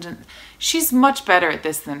 yards, 300. She's much better at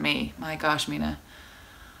this than me. My gosh, Mina.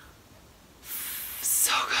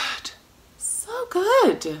 So good. So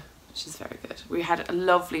good. She's very good. We had a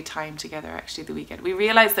lovely time together actually the weekend. We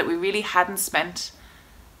realized that we really hadn't spent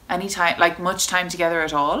any time, like much time together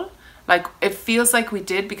at all. Like, it feels like we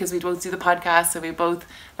did because we both do the podcast, and we both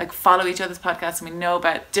like follow each other's podcasts, and we know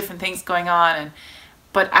about different things going on.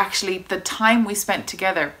 But actually the time we spent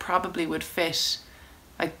together probably would fit,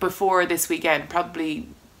 like before this weekend, probably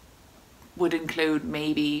would include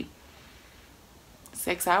maybe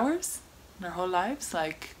 6 hours in our whole lives,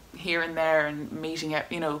 like here and there and meeting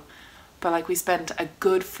up, you know. But like we spent a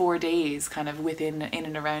good 4 days kind of in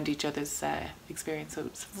and around each other's experience. So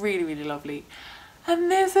it's really, really lovely.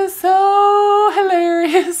 And this is so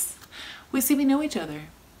hilarious. We know each other.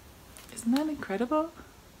 Isn't that incredible?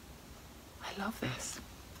 I love this.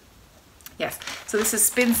 Yes, so this is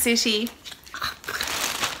Spin City.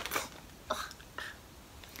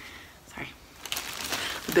 Sorry.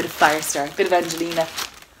 A bit of Firestar, a bit of Angelina.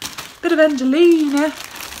 Bit of Angelina.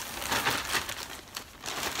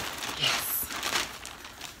 Yes.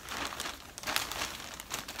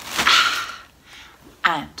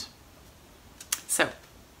 And so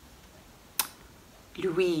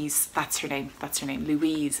Louise, that's her name,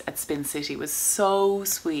 Louise at Spin City was so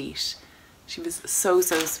sweet. She was so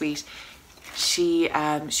sweet. She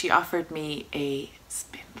offered me a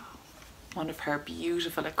spindle, one of her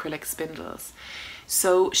beautiful acrylic spindles.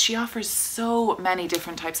 So she offers so many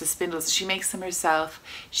different types of spindles. She makes them herself.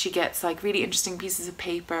 She gets like really interesting pieces of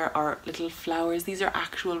paper or little flowers. These are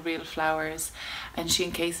actual real flowers, and she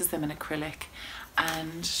encases them in acrylic,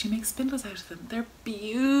 and she makes spindles out of them. They're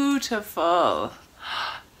beautiful.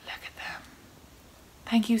 Look at them.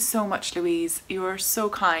 Thank you so much, Louise. You are so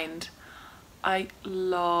kind. I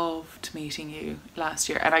loved meeting you last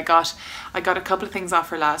year, and I got a couple of things off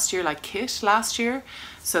her last year, like kit last year.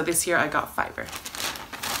 So this year I got fiber.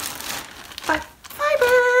 Fiber!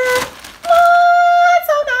 Oh,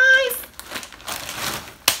 so nice!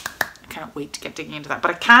 I can't wait to get digging into that,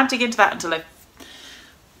 but I can't dig into that until I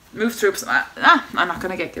move through some. I'm not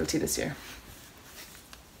gonna get guilty this year.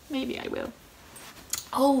 Maybe I will.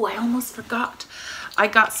 Oh, I almost forgot. I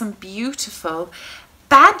got some beautiful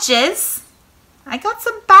badges. I got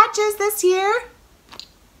some badges this year.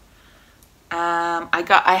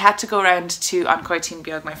 I had to go around to Ancoitin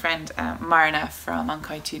Biog, my friend Marna from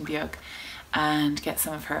Ancoitin Biog, and get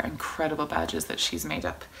some of her incredible badges that she's made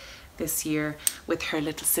up this year with her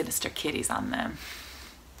little sinister kitties on them.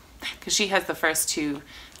 Because she has the first 2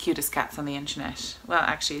 cutest cats on the internet. Well,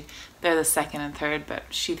 actually, they're the second and third, but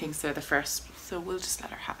she thinks they're the first, so we'll just let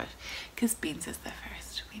her have it. Because Beans is the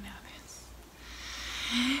first, we know this.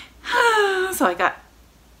 So I got,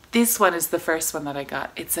 this one is the first one that I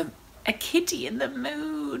got. It's a kitty in the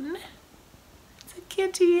moon. It's a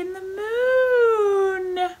kitty in the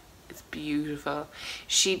moon. It's beautiful.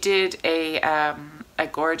 She did a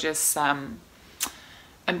gorgeous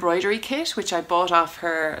embroidery kit, which I bought off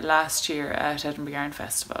her last year at Edinburgh Yarn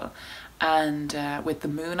Festival, and with the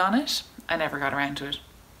moon on it. I never got around to it,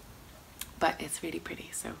 but it's really pretty,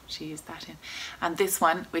 so she used that in. And this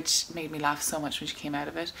one, which made me laugh so much when she came out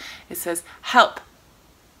of it, it says, help.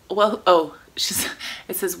 Well, oh,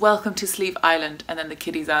 it says, welcome to Sleeve Island, and then the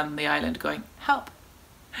kitty's on the island going, help.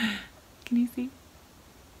 Can you see?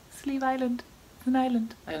 Sleeve Island. It's an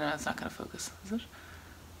island. I don't know, it's not going to focus, is it?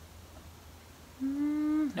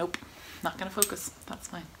 Nope, not going to focus. That's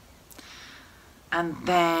fine. And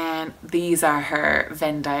then these are her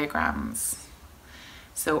Venn diagrams.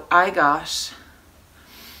 So I got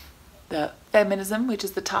the feminism, which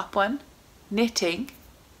is the top one, knitting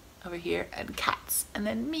over here, and cats, and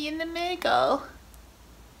then me in the middle.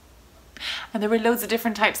 And there were loads of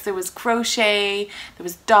different types. There was crochet, there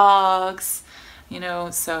was dogs, you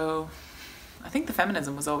know, so I think the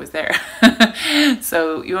feminism was always there.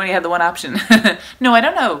 So you only had the one option. No, I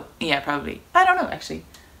don't know. Yeah, probably. I don't know, actually.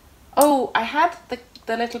 Oh, I had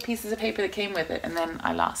the little pieces of paper that came with it, and then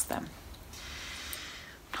I lost them.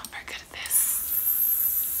 Not very good at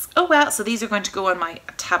this. Oh well, so these are going to go on my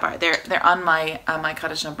tabard. They're on my my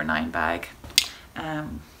cottage number 9 bag.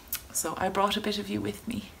 So I brought a bit of you with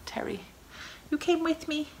me, Terry. You came with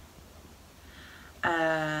me.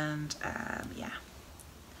 And yeah.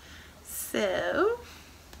 So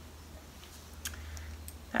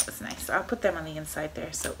that was nice. So I'll put them on the inside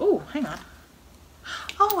there. So, oh, hang on.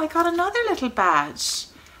 Oh, I got another little badge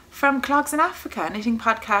from Clogs in Africa, knitting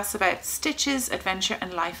podcasts about stitches, adventure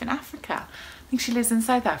and life in Africa. I think she lives in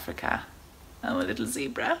South Africa. Oh, a little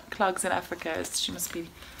zebra. Clogs in Africa. She must be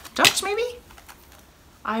Dutch, maybe?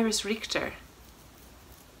 Iris Richter.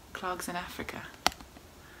 Clogs in Africa.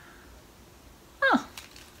 Oh,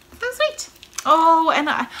 so sweet. Oh, and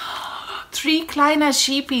 3 kleine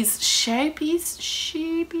sheepies.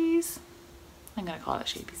 Sheepies? I'm going to call it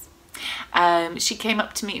sheepies. She came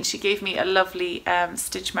up to me and she gave me a lovely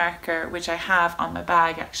stitch marker, which I have on my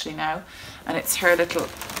bag actually now. And it's her little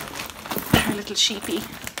her little sheepy.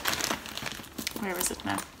 Where is it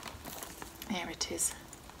now? There it is.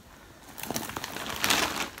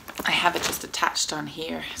 I have it just attached on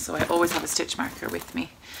here, so I always have a stitch marker with me,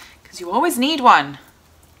 because you always need one.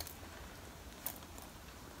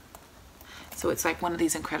 So it's like one of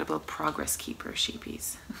these incredible progress keeper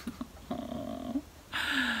sheepies.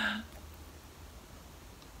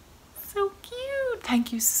 So cute.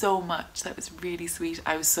 Thank you so much. That was really sweet.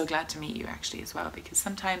 I was so glad to meet you actually as well, because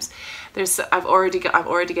sometimes I'm already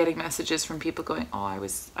getting messages from people going, oh, I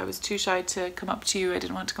was too shy to come up to you. I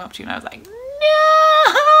didn't want to come up to you. And I was like, no.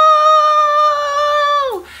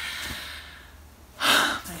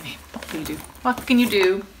 Anyway, what can you do? What can you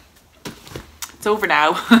do? It's over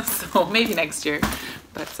now, so maybe next year.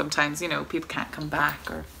 But sometimes, you know, people can't come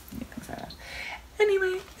back or things like that.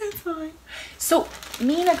 Anyway, it's fine. So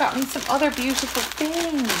Mina got me some other beautiful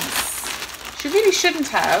things. She really shouldn't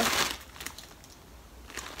have.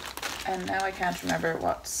 And now I can't remember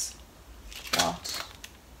what's what.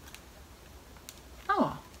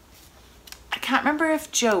 Oh. I can't remember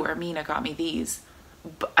if Joe or Mina got me these.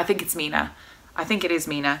 But I think it's Mina. I think it is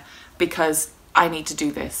Mina, because I need to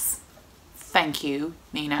do this. Thank you,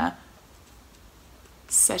 Mina.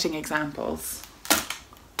 Setting examples.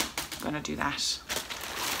 I'm gonna do that.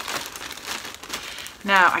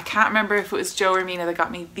 Now, I can't remember if it was Joe or Mina that got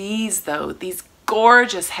me these though. These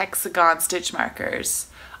gorgeous hexagon stitch markers.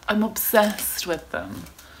 I'm obsessed with them.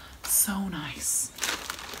 So nice.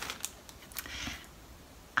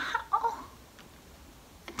 Oh,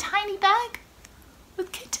 a tiny bag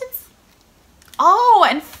with kittens. Oh,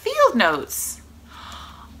 and field notes.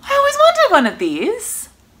 I always wanted one of these.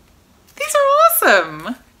 These are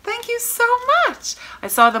awesome. Thank you so much. I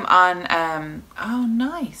saw them on, oh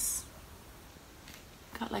nice.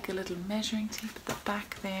 Got like a little measuring tape at the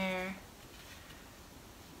back there.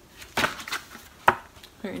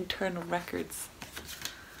 Her internal records.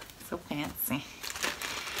 So fancy.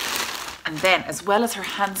 And then, as well as her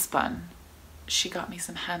hand spun, she got me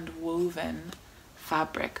some hand woven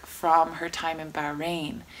fabric from her time in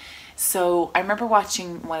Bahrain. So I remember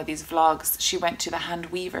watching one of these vlogs. She went to the hand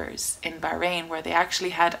weavers in Bahrain, where they actually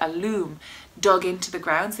had a loom dug into the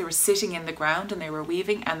ground. So they were sitting in the ground and they were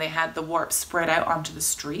weaving, and they had the warp spread out onto the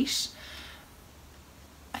street.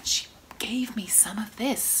 And she gave me some of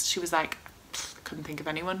this. She was like, couldn't think of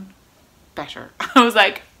anyone better. I was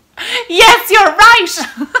like, yes, you're right.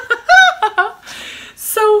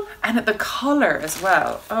 So, and the color as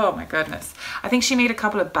well. Oh my goodness. I think she made a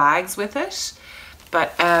couple of bags with it,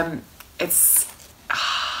 but it's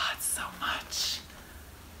so much.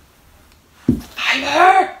 I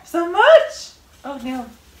love her so much. Oh no.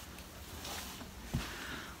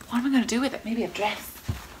 What am I going to do with it? Maybe a dress.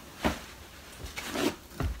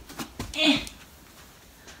 I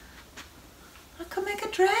could make a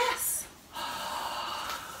dress.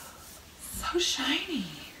 So shiny.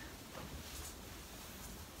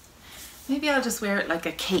 Maybe I'll just wear it like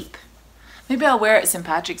a cape. Maybe I'll wear it St.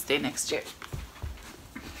 Patrick's Day next year.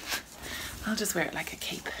 I'll just wear it like a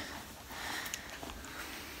cape.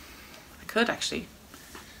 I could actually.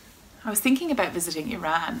 I was thinking about visiting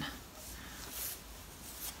Iran.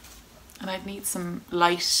 And I'd need some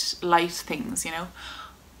light things, you know.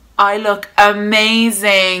 I look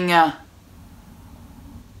amazing. I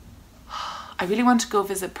really want to go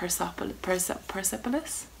visit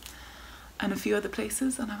Persepolis and a few other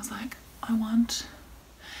places, and I was like,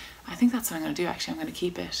 I think that's what I'm going to do actually. I'm going to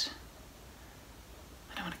keep it.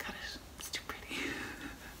 I don't want to cut it. It's too pretty.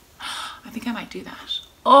 I think I might do that.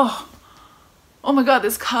 Oh my god,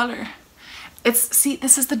 this color. See,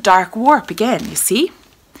 this is the dark warp again, you see?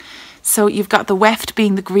 So you've got the weft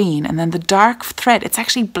being the green, and then the dark thread, it's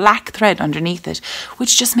actually black thread underneath it,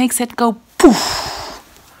 which just makes it go poof.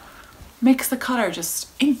 Makes the color just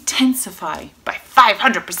intensify by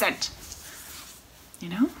 500%. You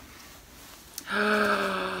know?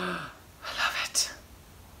 I love it.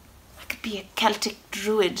 I could be a Celtic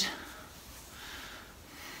druid.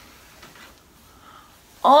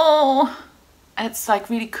 Oh, and it's like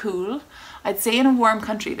really cool. I'd say in a warm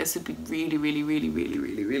country this would be really, really, really, really,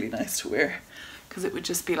 really, really nice to wear, because it would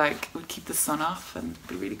just be like, it would keep the sun off and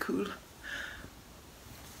be really cool.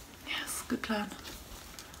 Yes, good plan.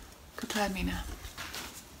 Good plan, Mina.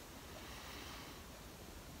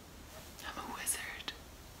 I'm a wizard.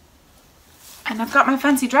 And I've got my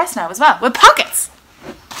fancy dress now as well, with pockets.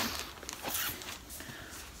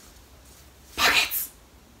 Pockets.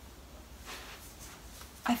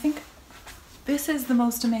 I think this is the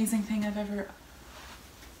most amazing thing I've ever...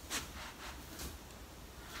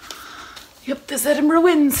 Yep, this Edinburgh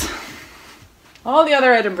wins. All the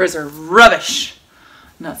other Edinburghs are rubbish.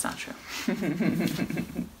 No, it's not true.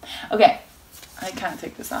 Okay, I can't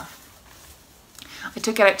take this off. I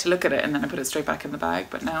took it out to look at it and then I put it straight back in the bag,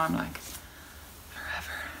 but now I'm like,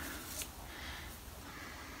 forever.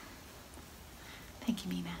 Thank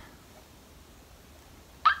you, Mina.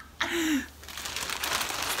 So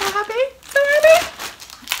happy, so happy.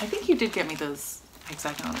 I think you did get me those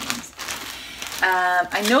hexagonal ones.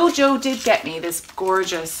 I know Joe did get me this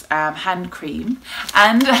gorgeous hand cream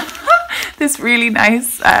and this really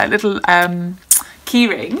nice little key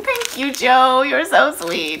ring. Thank you, Joe, you're so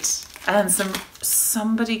sweet. And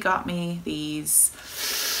somebody got me these,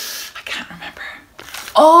 I can't remember.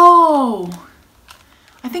 Oh,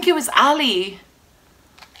 I think it was Ali.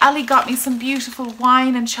 Ali got me some beautiful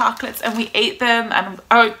wine and chocolates and we ate them and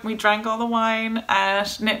we drank all the wine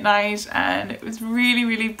at knit night and it was really,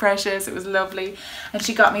 really precious. It was lovely. And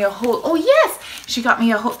she got me a whole, oh yes, she got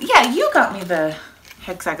me a whole, yeah, you got me the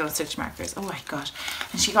hexagonal stitch markers. Oh my gosh.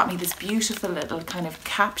 And she got me this beautiful little kind of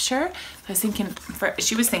capture. I was thinking,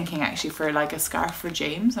 she was thinking actually for like a scarf for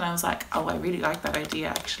James and I was like, oh, I really like that idea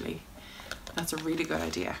actually. That's a really good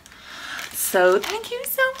idea. So thank you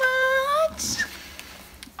so much.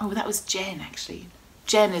 Oh, that was Jen actually.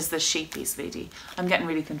 Jen is the shape-piece lady. I'm getting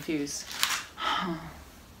really confused.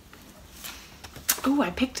 Oh, I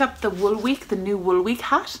picked up the Wool Week, the new Wool Week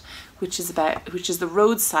hat, which is the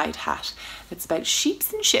roadside hat. It's about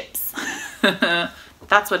sheeps and ships.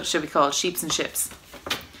 That's what it should be called, sheeps and ships.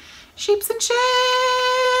 Sheeps and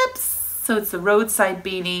ships. So it's the roadside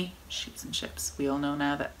beanie, sheeps and ships. We all know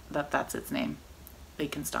now that's its name. They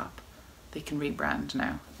can stop. They can rebrand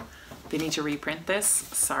now. They need to reprint this.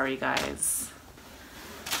 Sorry, guys.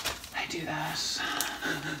 I do that.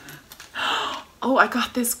 Oh, I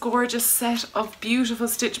got this gorgeous set of beautiful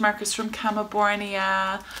stitch markers from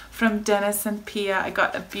Camabornia, from Dennis and Pia. I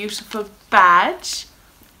got a beautiful badge.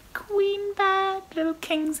 Queen badge. Little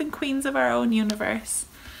kings and queens of our own universe.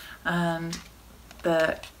 And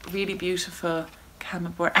the really beautiful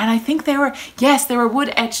Camabornia. And I think they were, yes, they were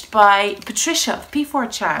wood etched by Patricia of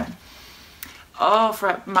P4chan. Oh,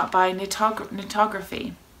 by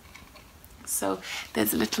Knitography. So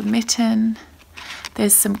there's a little mitten,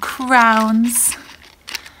 there's some crowns,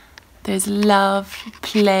 there's love,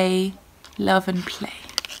 play, love and play.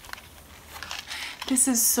 This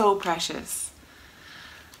is so precious.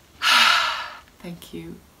 Thank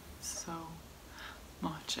you so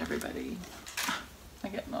much, everybody.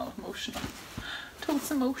 I'm getting all emotional. Totes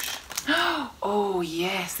emotion. Oh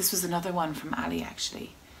yes, this was another one from Ali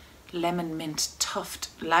actually. Lemon mint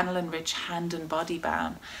tuft lanolin rich hand and body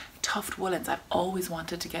balm, tuft woolens. I've always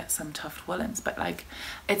wanted to get some tuft woolens, but like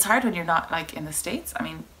it's hard when you're not like in the States. I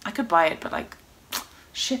mean, I could buy it, but like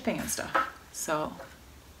shipping and stuff. So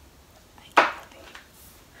thank you.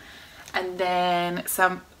 And then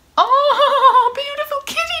some, oh, beautiful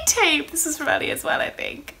kitty tape. This is from Ellie as well, I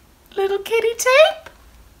think. Little kitty tape.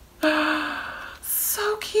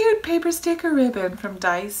 So cute. Paper sticker ribbon from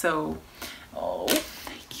Daiso. Oh,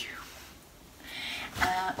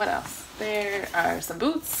 what else? There are some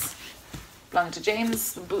boots belonging to James,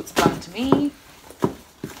 some boots belonging to me.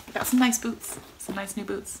 I got some nice boots, some nice new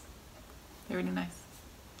boots. They're really nice.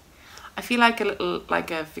 I feel like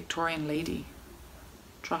a Victorian lady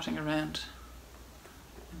trotting around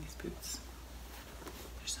in these boots.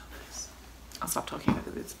 They're so nice. I'll stop talking about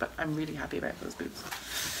the boots, but I'm really happy about those boots.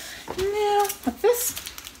 Now, what's this?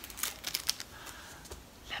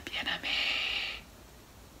 La Bien-Aimée.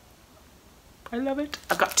 I love it.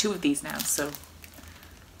 I've got 2 of these now, so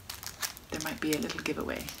there might be a little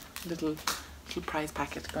giveaway, a little prize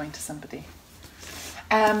packet going to somebody.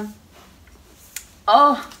 Oh,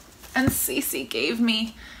 and Cece gave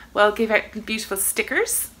out beautiful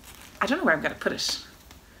stickers. I don't know where I'm going to put it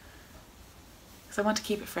because I want to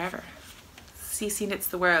keep it forever. Cece Knits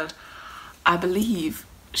the World. I believe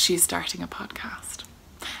she's starting a podcast.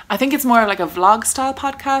 I think it's more like a vlog style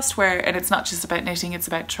podcast and it's not just about knitting, it's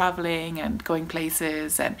about traveling and going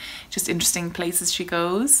places and just interesting places she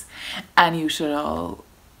goes. And you should all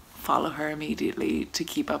follow her immediately to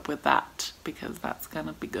keep up with that because that's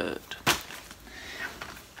gonna be good.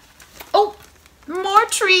 Oh, more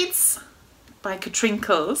treats by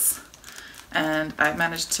Katrinkles. And I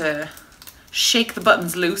managed to shake the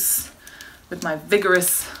buttons loose with my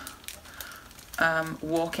vigorous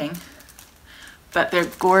walking. But they're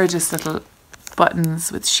gorgeous little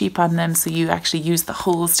buttons with sheep on them, so you actually use the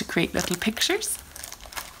holes to create little pictures.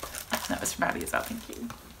 That was from Ali as well, thank you.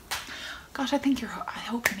 Gosh, I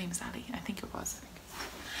hope your name is Ali. I think it was.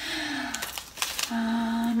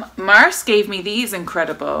 Mars gave me these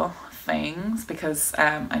incredible things because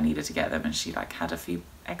I needed to get them and she like had a few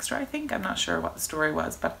extra, I think. I'm not sure what the story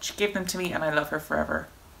was, but she gave them to me and I love her forever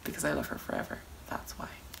because I love her forever. That's why.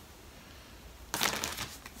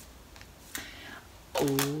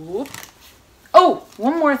 Oh,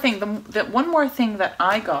 one more thing. The one more thing that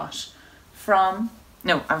I got from...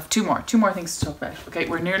 No, I have two more things to talk about. Okay,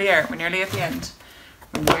 we're nearly there. We're nearly at the end.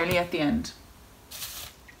 We're nearly at the end.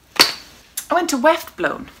 I went to Weft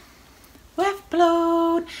Blown,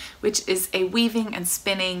 which is a weaving and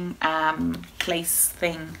spinning place,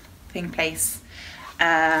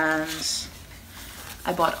 and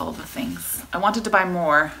I bought all the things. I wanted to buy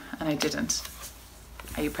more and I didn't.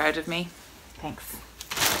 Are you proud of me? Thanks.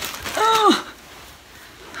 Oh,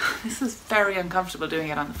 this is very uncomfortable doing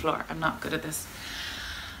it on the floor. I'm not good at this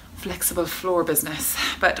flexible floor business.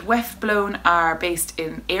 But Weft Blown are based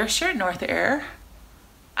in Ayrshire, North Ayr,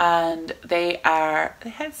 and they're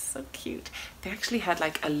so cute. They actually had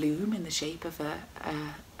like a loom in the shape of a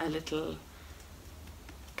little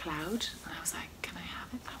cloud, and I was like, can I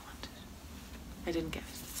have it? I want it. I didn't get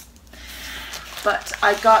it. But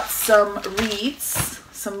I got some reeds,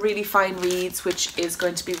 some really fine reeds, which is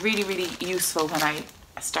going to be really, really useful when I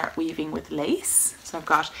start weaving with lace. So I've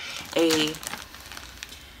got a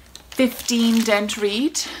 15 dent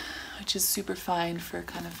reed, which is super fine for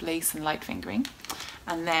kind of lace and light fingering.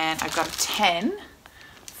 And then I've got a 10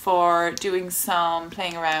 for doing some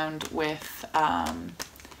playing around with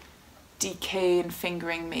DK and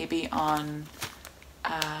fingering, maybe on,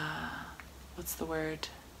 what's the word,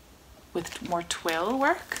 with more twill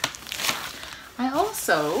work. I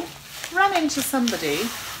also ran into somebody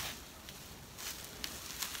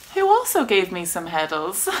who also gave me some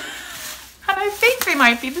heddles. And I think they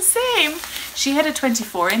might be the same. She had a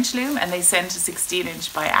 24-inch loom and they sent a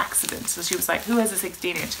 16-inch by accident. So she was like, who has a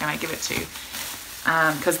 16-inch? Can I give it to you?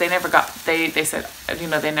 Because they never got, they said, you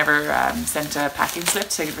know, they never sent a packing slip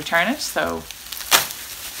to return it. So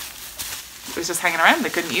it was just hanging around. They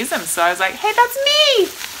couldn't use them. So I was like, hey, that's me.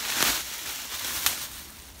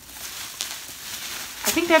 I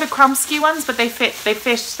think they're the Kromsky ones, but they fit the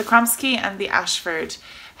Kromsky and the Ashford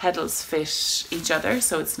heddles fit each other,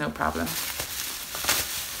 so it's no problem. It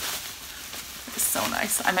was so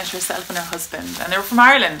nice. I met herself and her husband, and they were from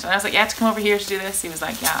Ireland, and I was like, yeah, to come over here to do this. He was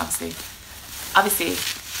like, yeah, obviously. I was like, yeah.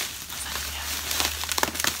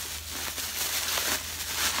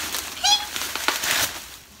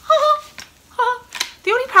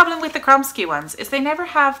 The only problem with the Kromsky ones is they never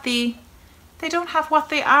have they don't have what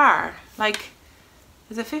they are. Like,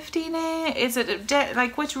 is it 15A? Is it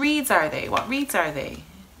like, which reeds are they? What reeds are they?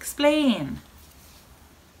 Explain.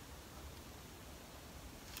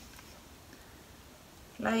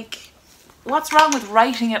 Like, what's wrong with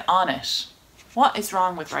writing it on it? What is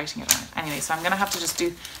wrong with writing it on it? Anyway, so I'm gonna have to just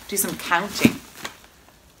do some counting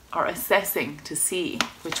or assessing to see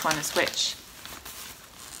which one is which.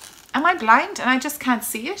 Am I blind and I just can't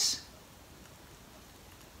see it?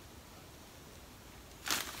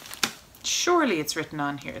 Surely it's written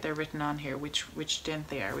on here. They're written on here which dent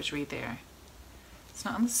they are, which reed they are. It's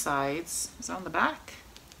not on the sides. Is it on the back?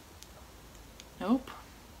 Nope.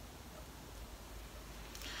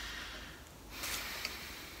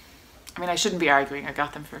 I mean, I shouldn't be arguing. I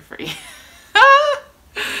got them for free.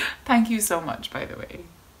 Thank you so much, by the way.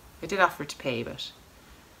 I did offer to pay, but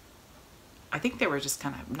I think they were just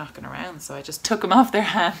kind of knocking around, so I just took them off their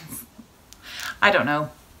hands. I don't know.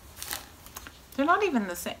 They're not even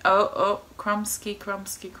the same. Oh, Kromsky,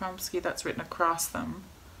 Kromsky, Kromsky. That's written across them.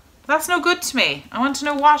 That's no good to me. I want to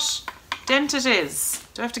know what dent it is.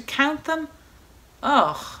 Do I have to count them?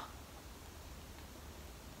 Ugh.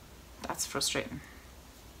 That's frustrating.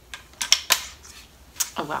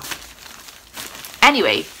 Oh well.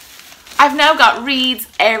 Anyway, I've now got reeds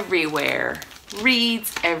everywhere.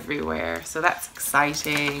 Reeds everywhere. So that's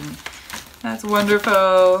exciting. That's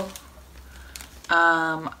wonderful.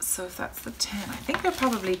 So if that's the 10, I think they're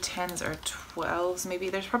probably 10s or 12s. Maybe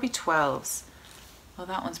there's probably 12s. Oh,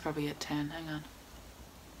 that one's probably a 10. Hang on.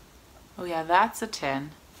 Oh yeah, that's a 10.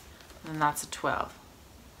 And then that's a 12.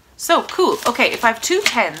 So cool. Okay, if I have two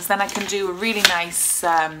 10s, then I can do a really nice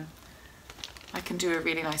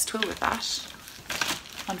twill with that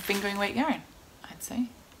on fingering weight yarn, I'd say.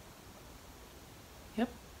 Yep.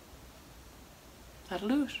 That'll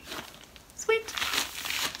do it. Sweet.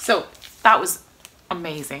 So that was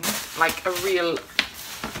amazing. Like a really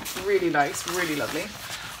nice, really lovely.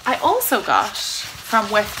 I also got from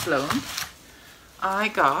Weft Blown, I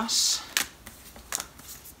got,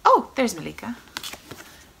 oh, there's Malika.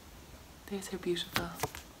 There's her beautiful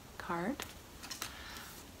card.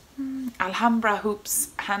 Alhambra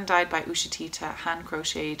hoops, hand dyed by Ushatita, hand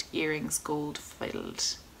crocheted earrings, gold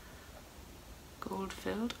filled. Gold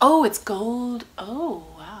filled? Oh, it's gold. Oh,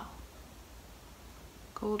 wow.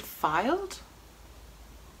 Gold filed?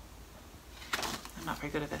 I'm not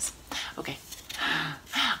very good at this. Okay.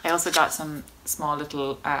 I I also got some small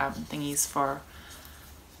little thingies for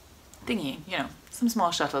thingying, you know, some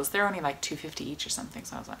small shuttles. They're only like $2.50 each or something.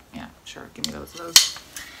 So I was like, yeah, sure, give me loads of those.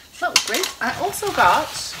 So that was great. I also got,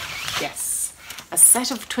 yes, a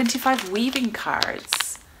set of 25 weaving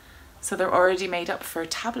cards. So they're already made up for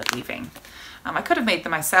tablet weaving. I could have made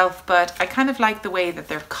them myself, but I kind of like the way that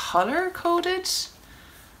they're color coded.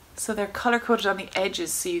 So they're color coded on the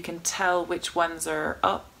edges so you can tell which ones are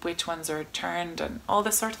up, which ones are turned and all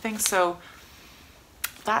this sort of thing. So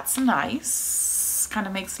that's nice. Kind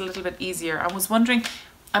of makes it a little bit easier. I'm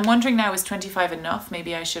wondering now, is 25 enough?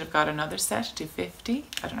 Maybe I should have got another set to 50.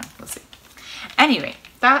 I don't know, we'll see. Anyway,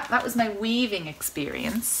 that was my weaving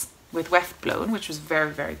experience with Weft Blown, which was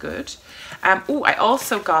very, very good. Oh, I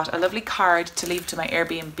also got a lovely card to leave to my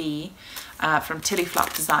Airbnb from Tilly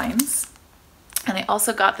Flop Designs. And I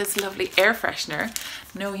also got this lovely air freshener.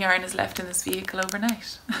 No yarn is left in this vehicle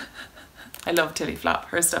overnight. I love Tilly Flop.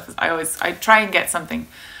 Her stuff is, I try and get something.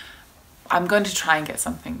 I'm going to try and get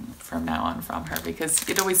something from now on from her because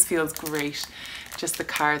it always feels great. Just the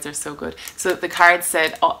cards are so good. So the card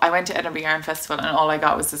said, oh, I went to Edinburgh Yarn Festival and all I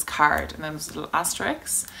got was this card and then there was little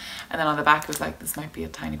asterisks. And then on the back it was like, this might be a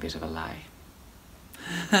tiny bit of a lie.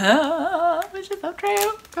 Which is so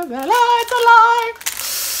true, because a lie's a lie.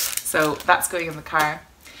 So that's going in the car.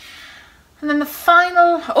 And then the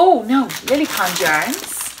final, oh no, Lily Pond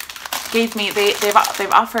Yarns gave me, they've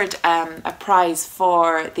offered a prize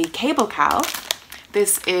for the cable cow.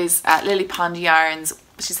 This is Lily Pond Yarns.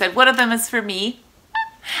 She said one of them is for me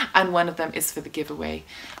and one of them is for the giveaway.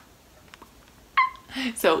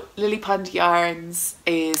 So Lily Pond Yarns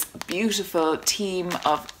is a beautiful team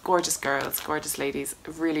of gorgeous girls, gorgeous ladies,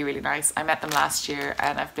 really, really nice. I met them last year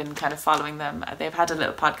and I've been kind of following them. They've had a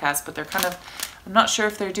little podcast, but they're kind of, I'm not sure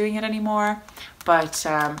if they're doing it anymore, but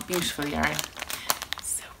beautiful yarn.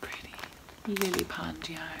 So pretty. Lily Pond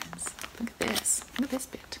Yarns. Look at this. Look at this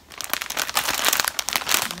bit.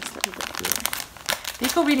 And this little bit here. They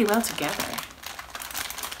go really well together.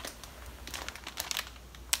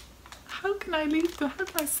 How can I leave them? How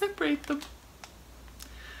can I separate them?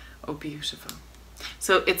 Oh, beautiful.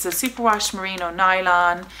 So it's a superwash merino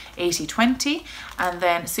nylon 80/20 and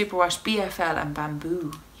then superwash BFL and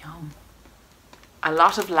bamboo. Yum. A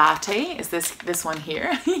lot of latte is this one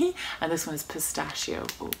here. And this one is pistachio.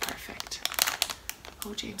 Oh, perfect.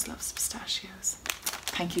 Oh, James loves pistachios.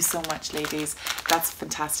 Thank you so much, ladies. That's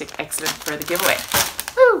fantastic. Excellent for the giveaway.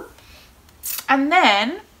 Woo! And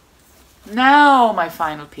then, now my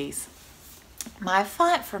final piece. My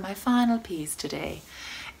final piece today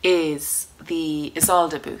is the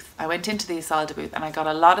Isolde booth. I went into the Isolde booth and I got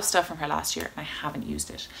a lot of stuff from her last year and I haven't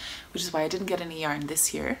used it, which is why I didn't get any yarn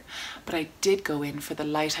this year. But I did go in for the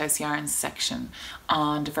Lighthouse Yarns section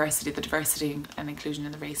on diversity, the diversity and inclusion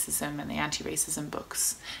in the racism and the anti-racism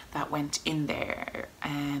books that went in there.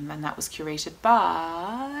 And that was curated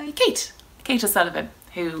by Kate O'Sullivan,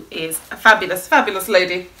 who is a fabulous, fabulous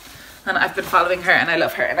lady. And I've been following her and I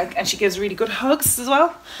love her. And she gives really good hugs as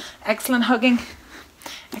well. Excellent hugging.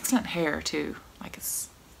 Excellent hair too. Like, it's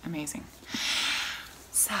amazing.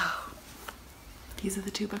 So, these are the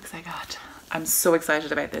two books I got. I'm so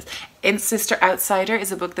excited about this. In Sister Outsider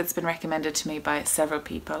is a book that's been recommended to me by several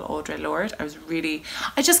people. Audre Lorde.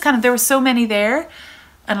 There were so many there.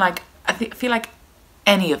 And like, I feel like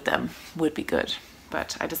any of them would be good.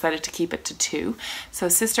 But I decided to keep it to two. So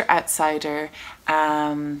Sister Outsider,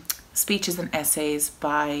 Speeches and Essays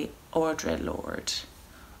by Audre Lorde.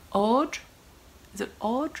 Audre? Is it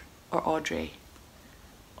Audre or Audrey?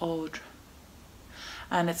 Audre.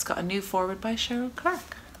 And it's got a new foreword by Cheryl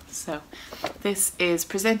Clark. So this is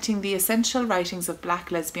presenting the essential writings of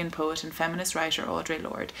Black lesbian poet and feminist writer Audre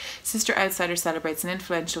Lorde. Sister Outsider celebrates an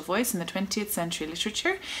influential voice in the 20th century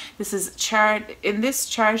literature. This is in this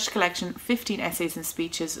charged collection, 15 essays and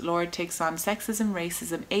speeches, Lorde takes on sexism,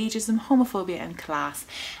 racism, ageism, homophobia and class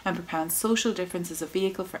and propounds social difference as a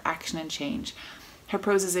vehicle for action and change. Her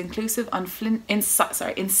prose is incisive, unflinching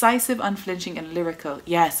and lyrical.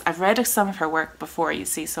 Yes, I've read some of her work before, you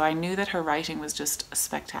see, so I knew that her writing was just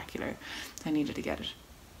spectacular. I needed to get it.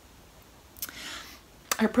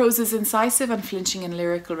 Her prose is incisive, unflinching and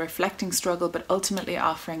lyrical, reflecting struggle but ultimately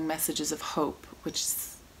offering messages of hope, which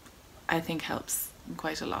I think helps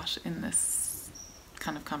quite a lot in this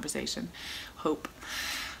kind of conversation. Hope.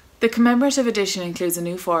 The commemorative edition includes a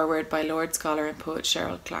new foreword by Lorde scholar and poet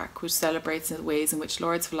Cheryl Clark, which celebrates the ways in which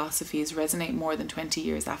Lorde's philosophies resonate more than 20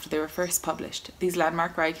 years after they were first published. These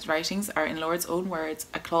landmark writings are, in Lorde's own words,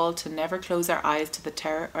 a call to never close our eyes to the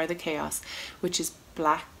terror or the chaos, which is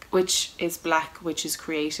black, which is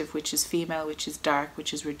creative, which is female, which is dark,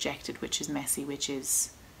 which is rejected, which is messy, which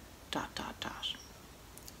is ...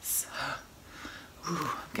 Ooh,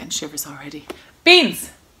 I'm getting shivers already.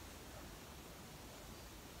 Beans!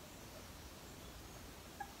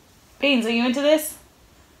 Beans, are you into this?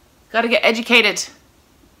 Gotta get educated. These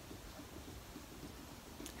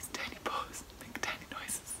tiny paws make tiny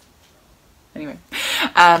noises. Anyway,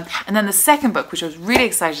 and then the second book, which I was really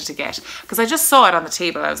excited to get, because I just saw it on the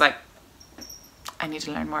table. I was like, I need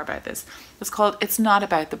to learn more about this. It's called It's Not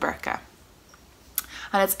About the Burqa.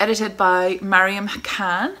 And it's edited by Mariam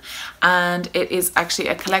Khan, and it is actually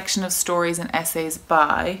a collection of stories and essays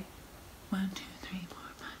by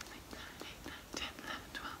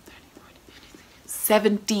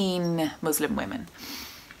 17 Muslim women.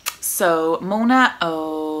 So Mona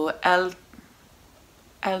O El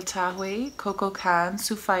Tawi, Coco Khan,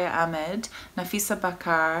 Sufaya Ahmed, Nafisa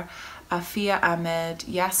Bakar, Afia Ahmed,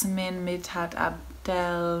 Yasmin Midhat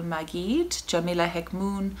Abdel Magid, Jamila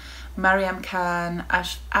Hekmoon, Mariam Khan,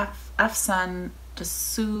 Afsan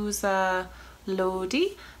D'Souza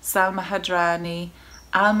Lodi, Salma Hadrani,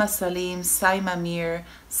 Alma Salim, Saima Mir,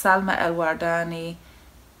 Salma El Wardani,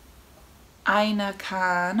 Aina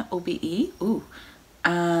Khan, OBE,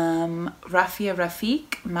 Rafia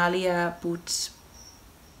Rafiq, Malia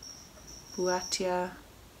Buatia.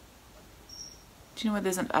 Do you know where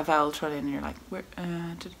there's a vowel thrown in and you're like, where?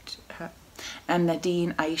 And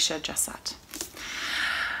Nadine Aisha Jassat.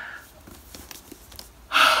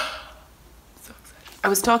 So excited. I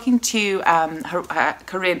was talking to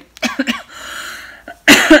Corinne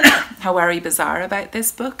Hawari Bazaar about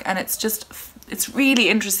this book, and it's really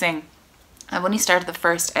interesting. I've only started the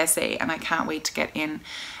first essay, and I can't wait to get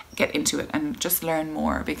into it and just learn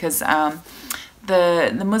more, because the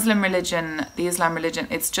Muslim religion, the Islam religion,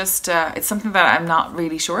 it's just it's something that I'm not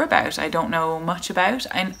really sure about. I don't know much about.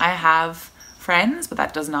 I have friends, but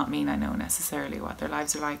that does not mean I know necessarily what their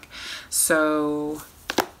lives are like. So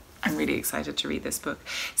I'm really excited to read this book.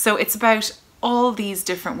 So it's about all these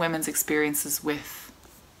different women's experiences with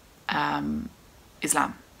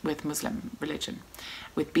Islam, with Muslim religion,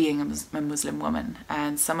 with being a Muslim woman.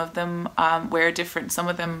 And some of them wear different, some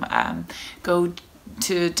of them go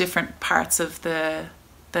to different parts of the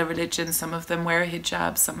religion. Some of them wear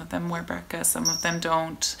hijab, some of them wear burqa, some of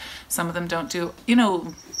them don't do, you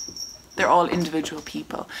know, they're all individual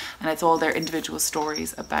people, and it's all their individual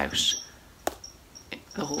stories about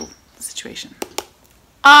the whole situation.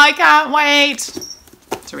 I can't wait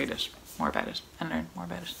to read it, more about it, and learn more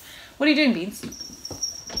about it. What are you doing, Beans?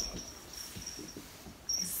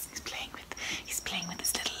 He's playing with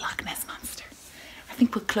this little Loch Ness monster. I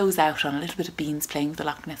think we'll close out on a little bit of Beans playing with the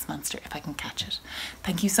Loch Ness monster if I can catch it.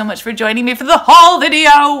 Thank you so much for joining me for the whole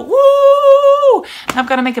video. Woo! I've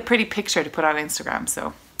got to make a pretty picture to put on Instagram,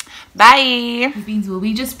 so bye. Beans, will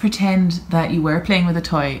we just pretend that you were playing with a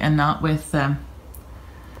toy and not with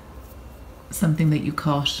something that you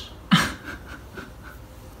caught?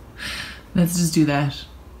 Let's just do that.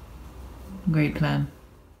 Great plan.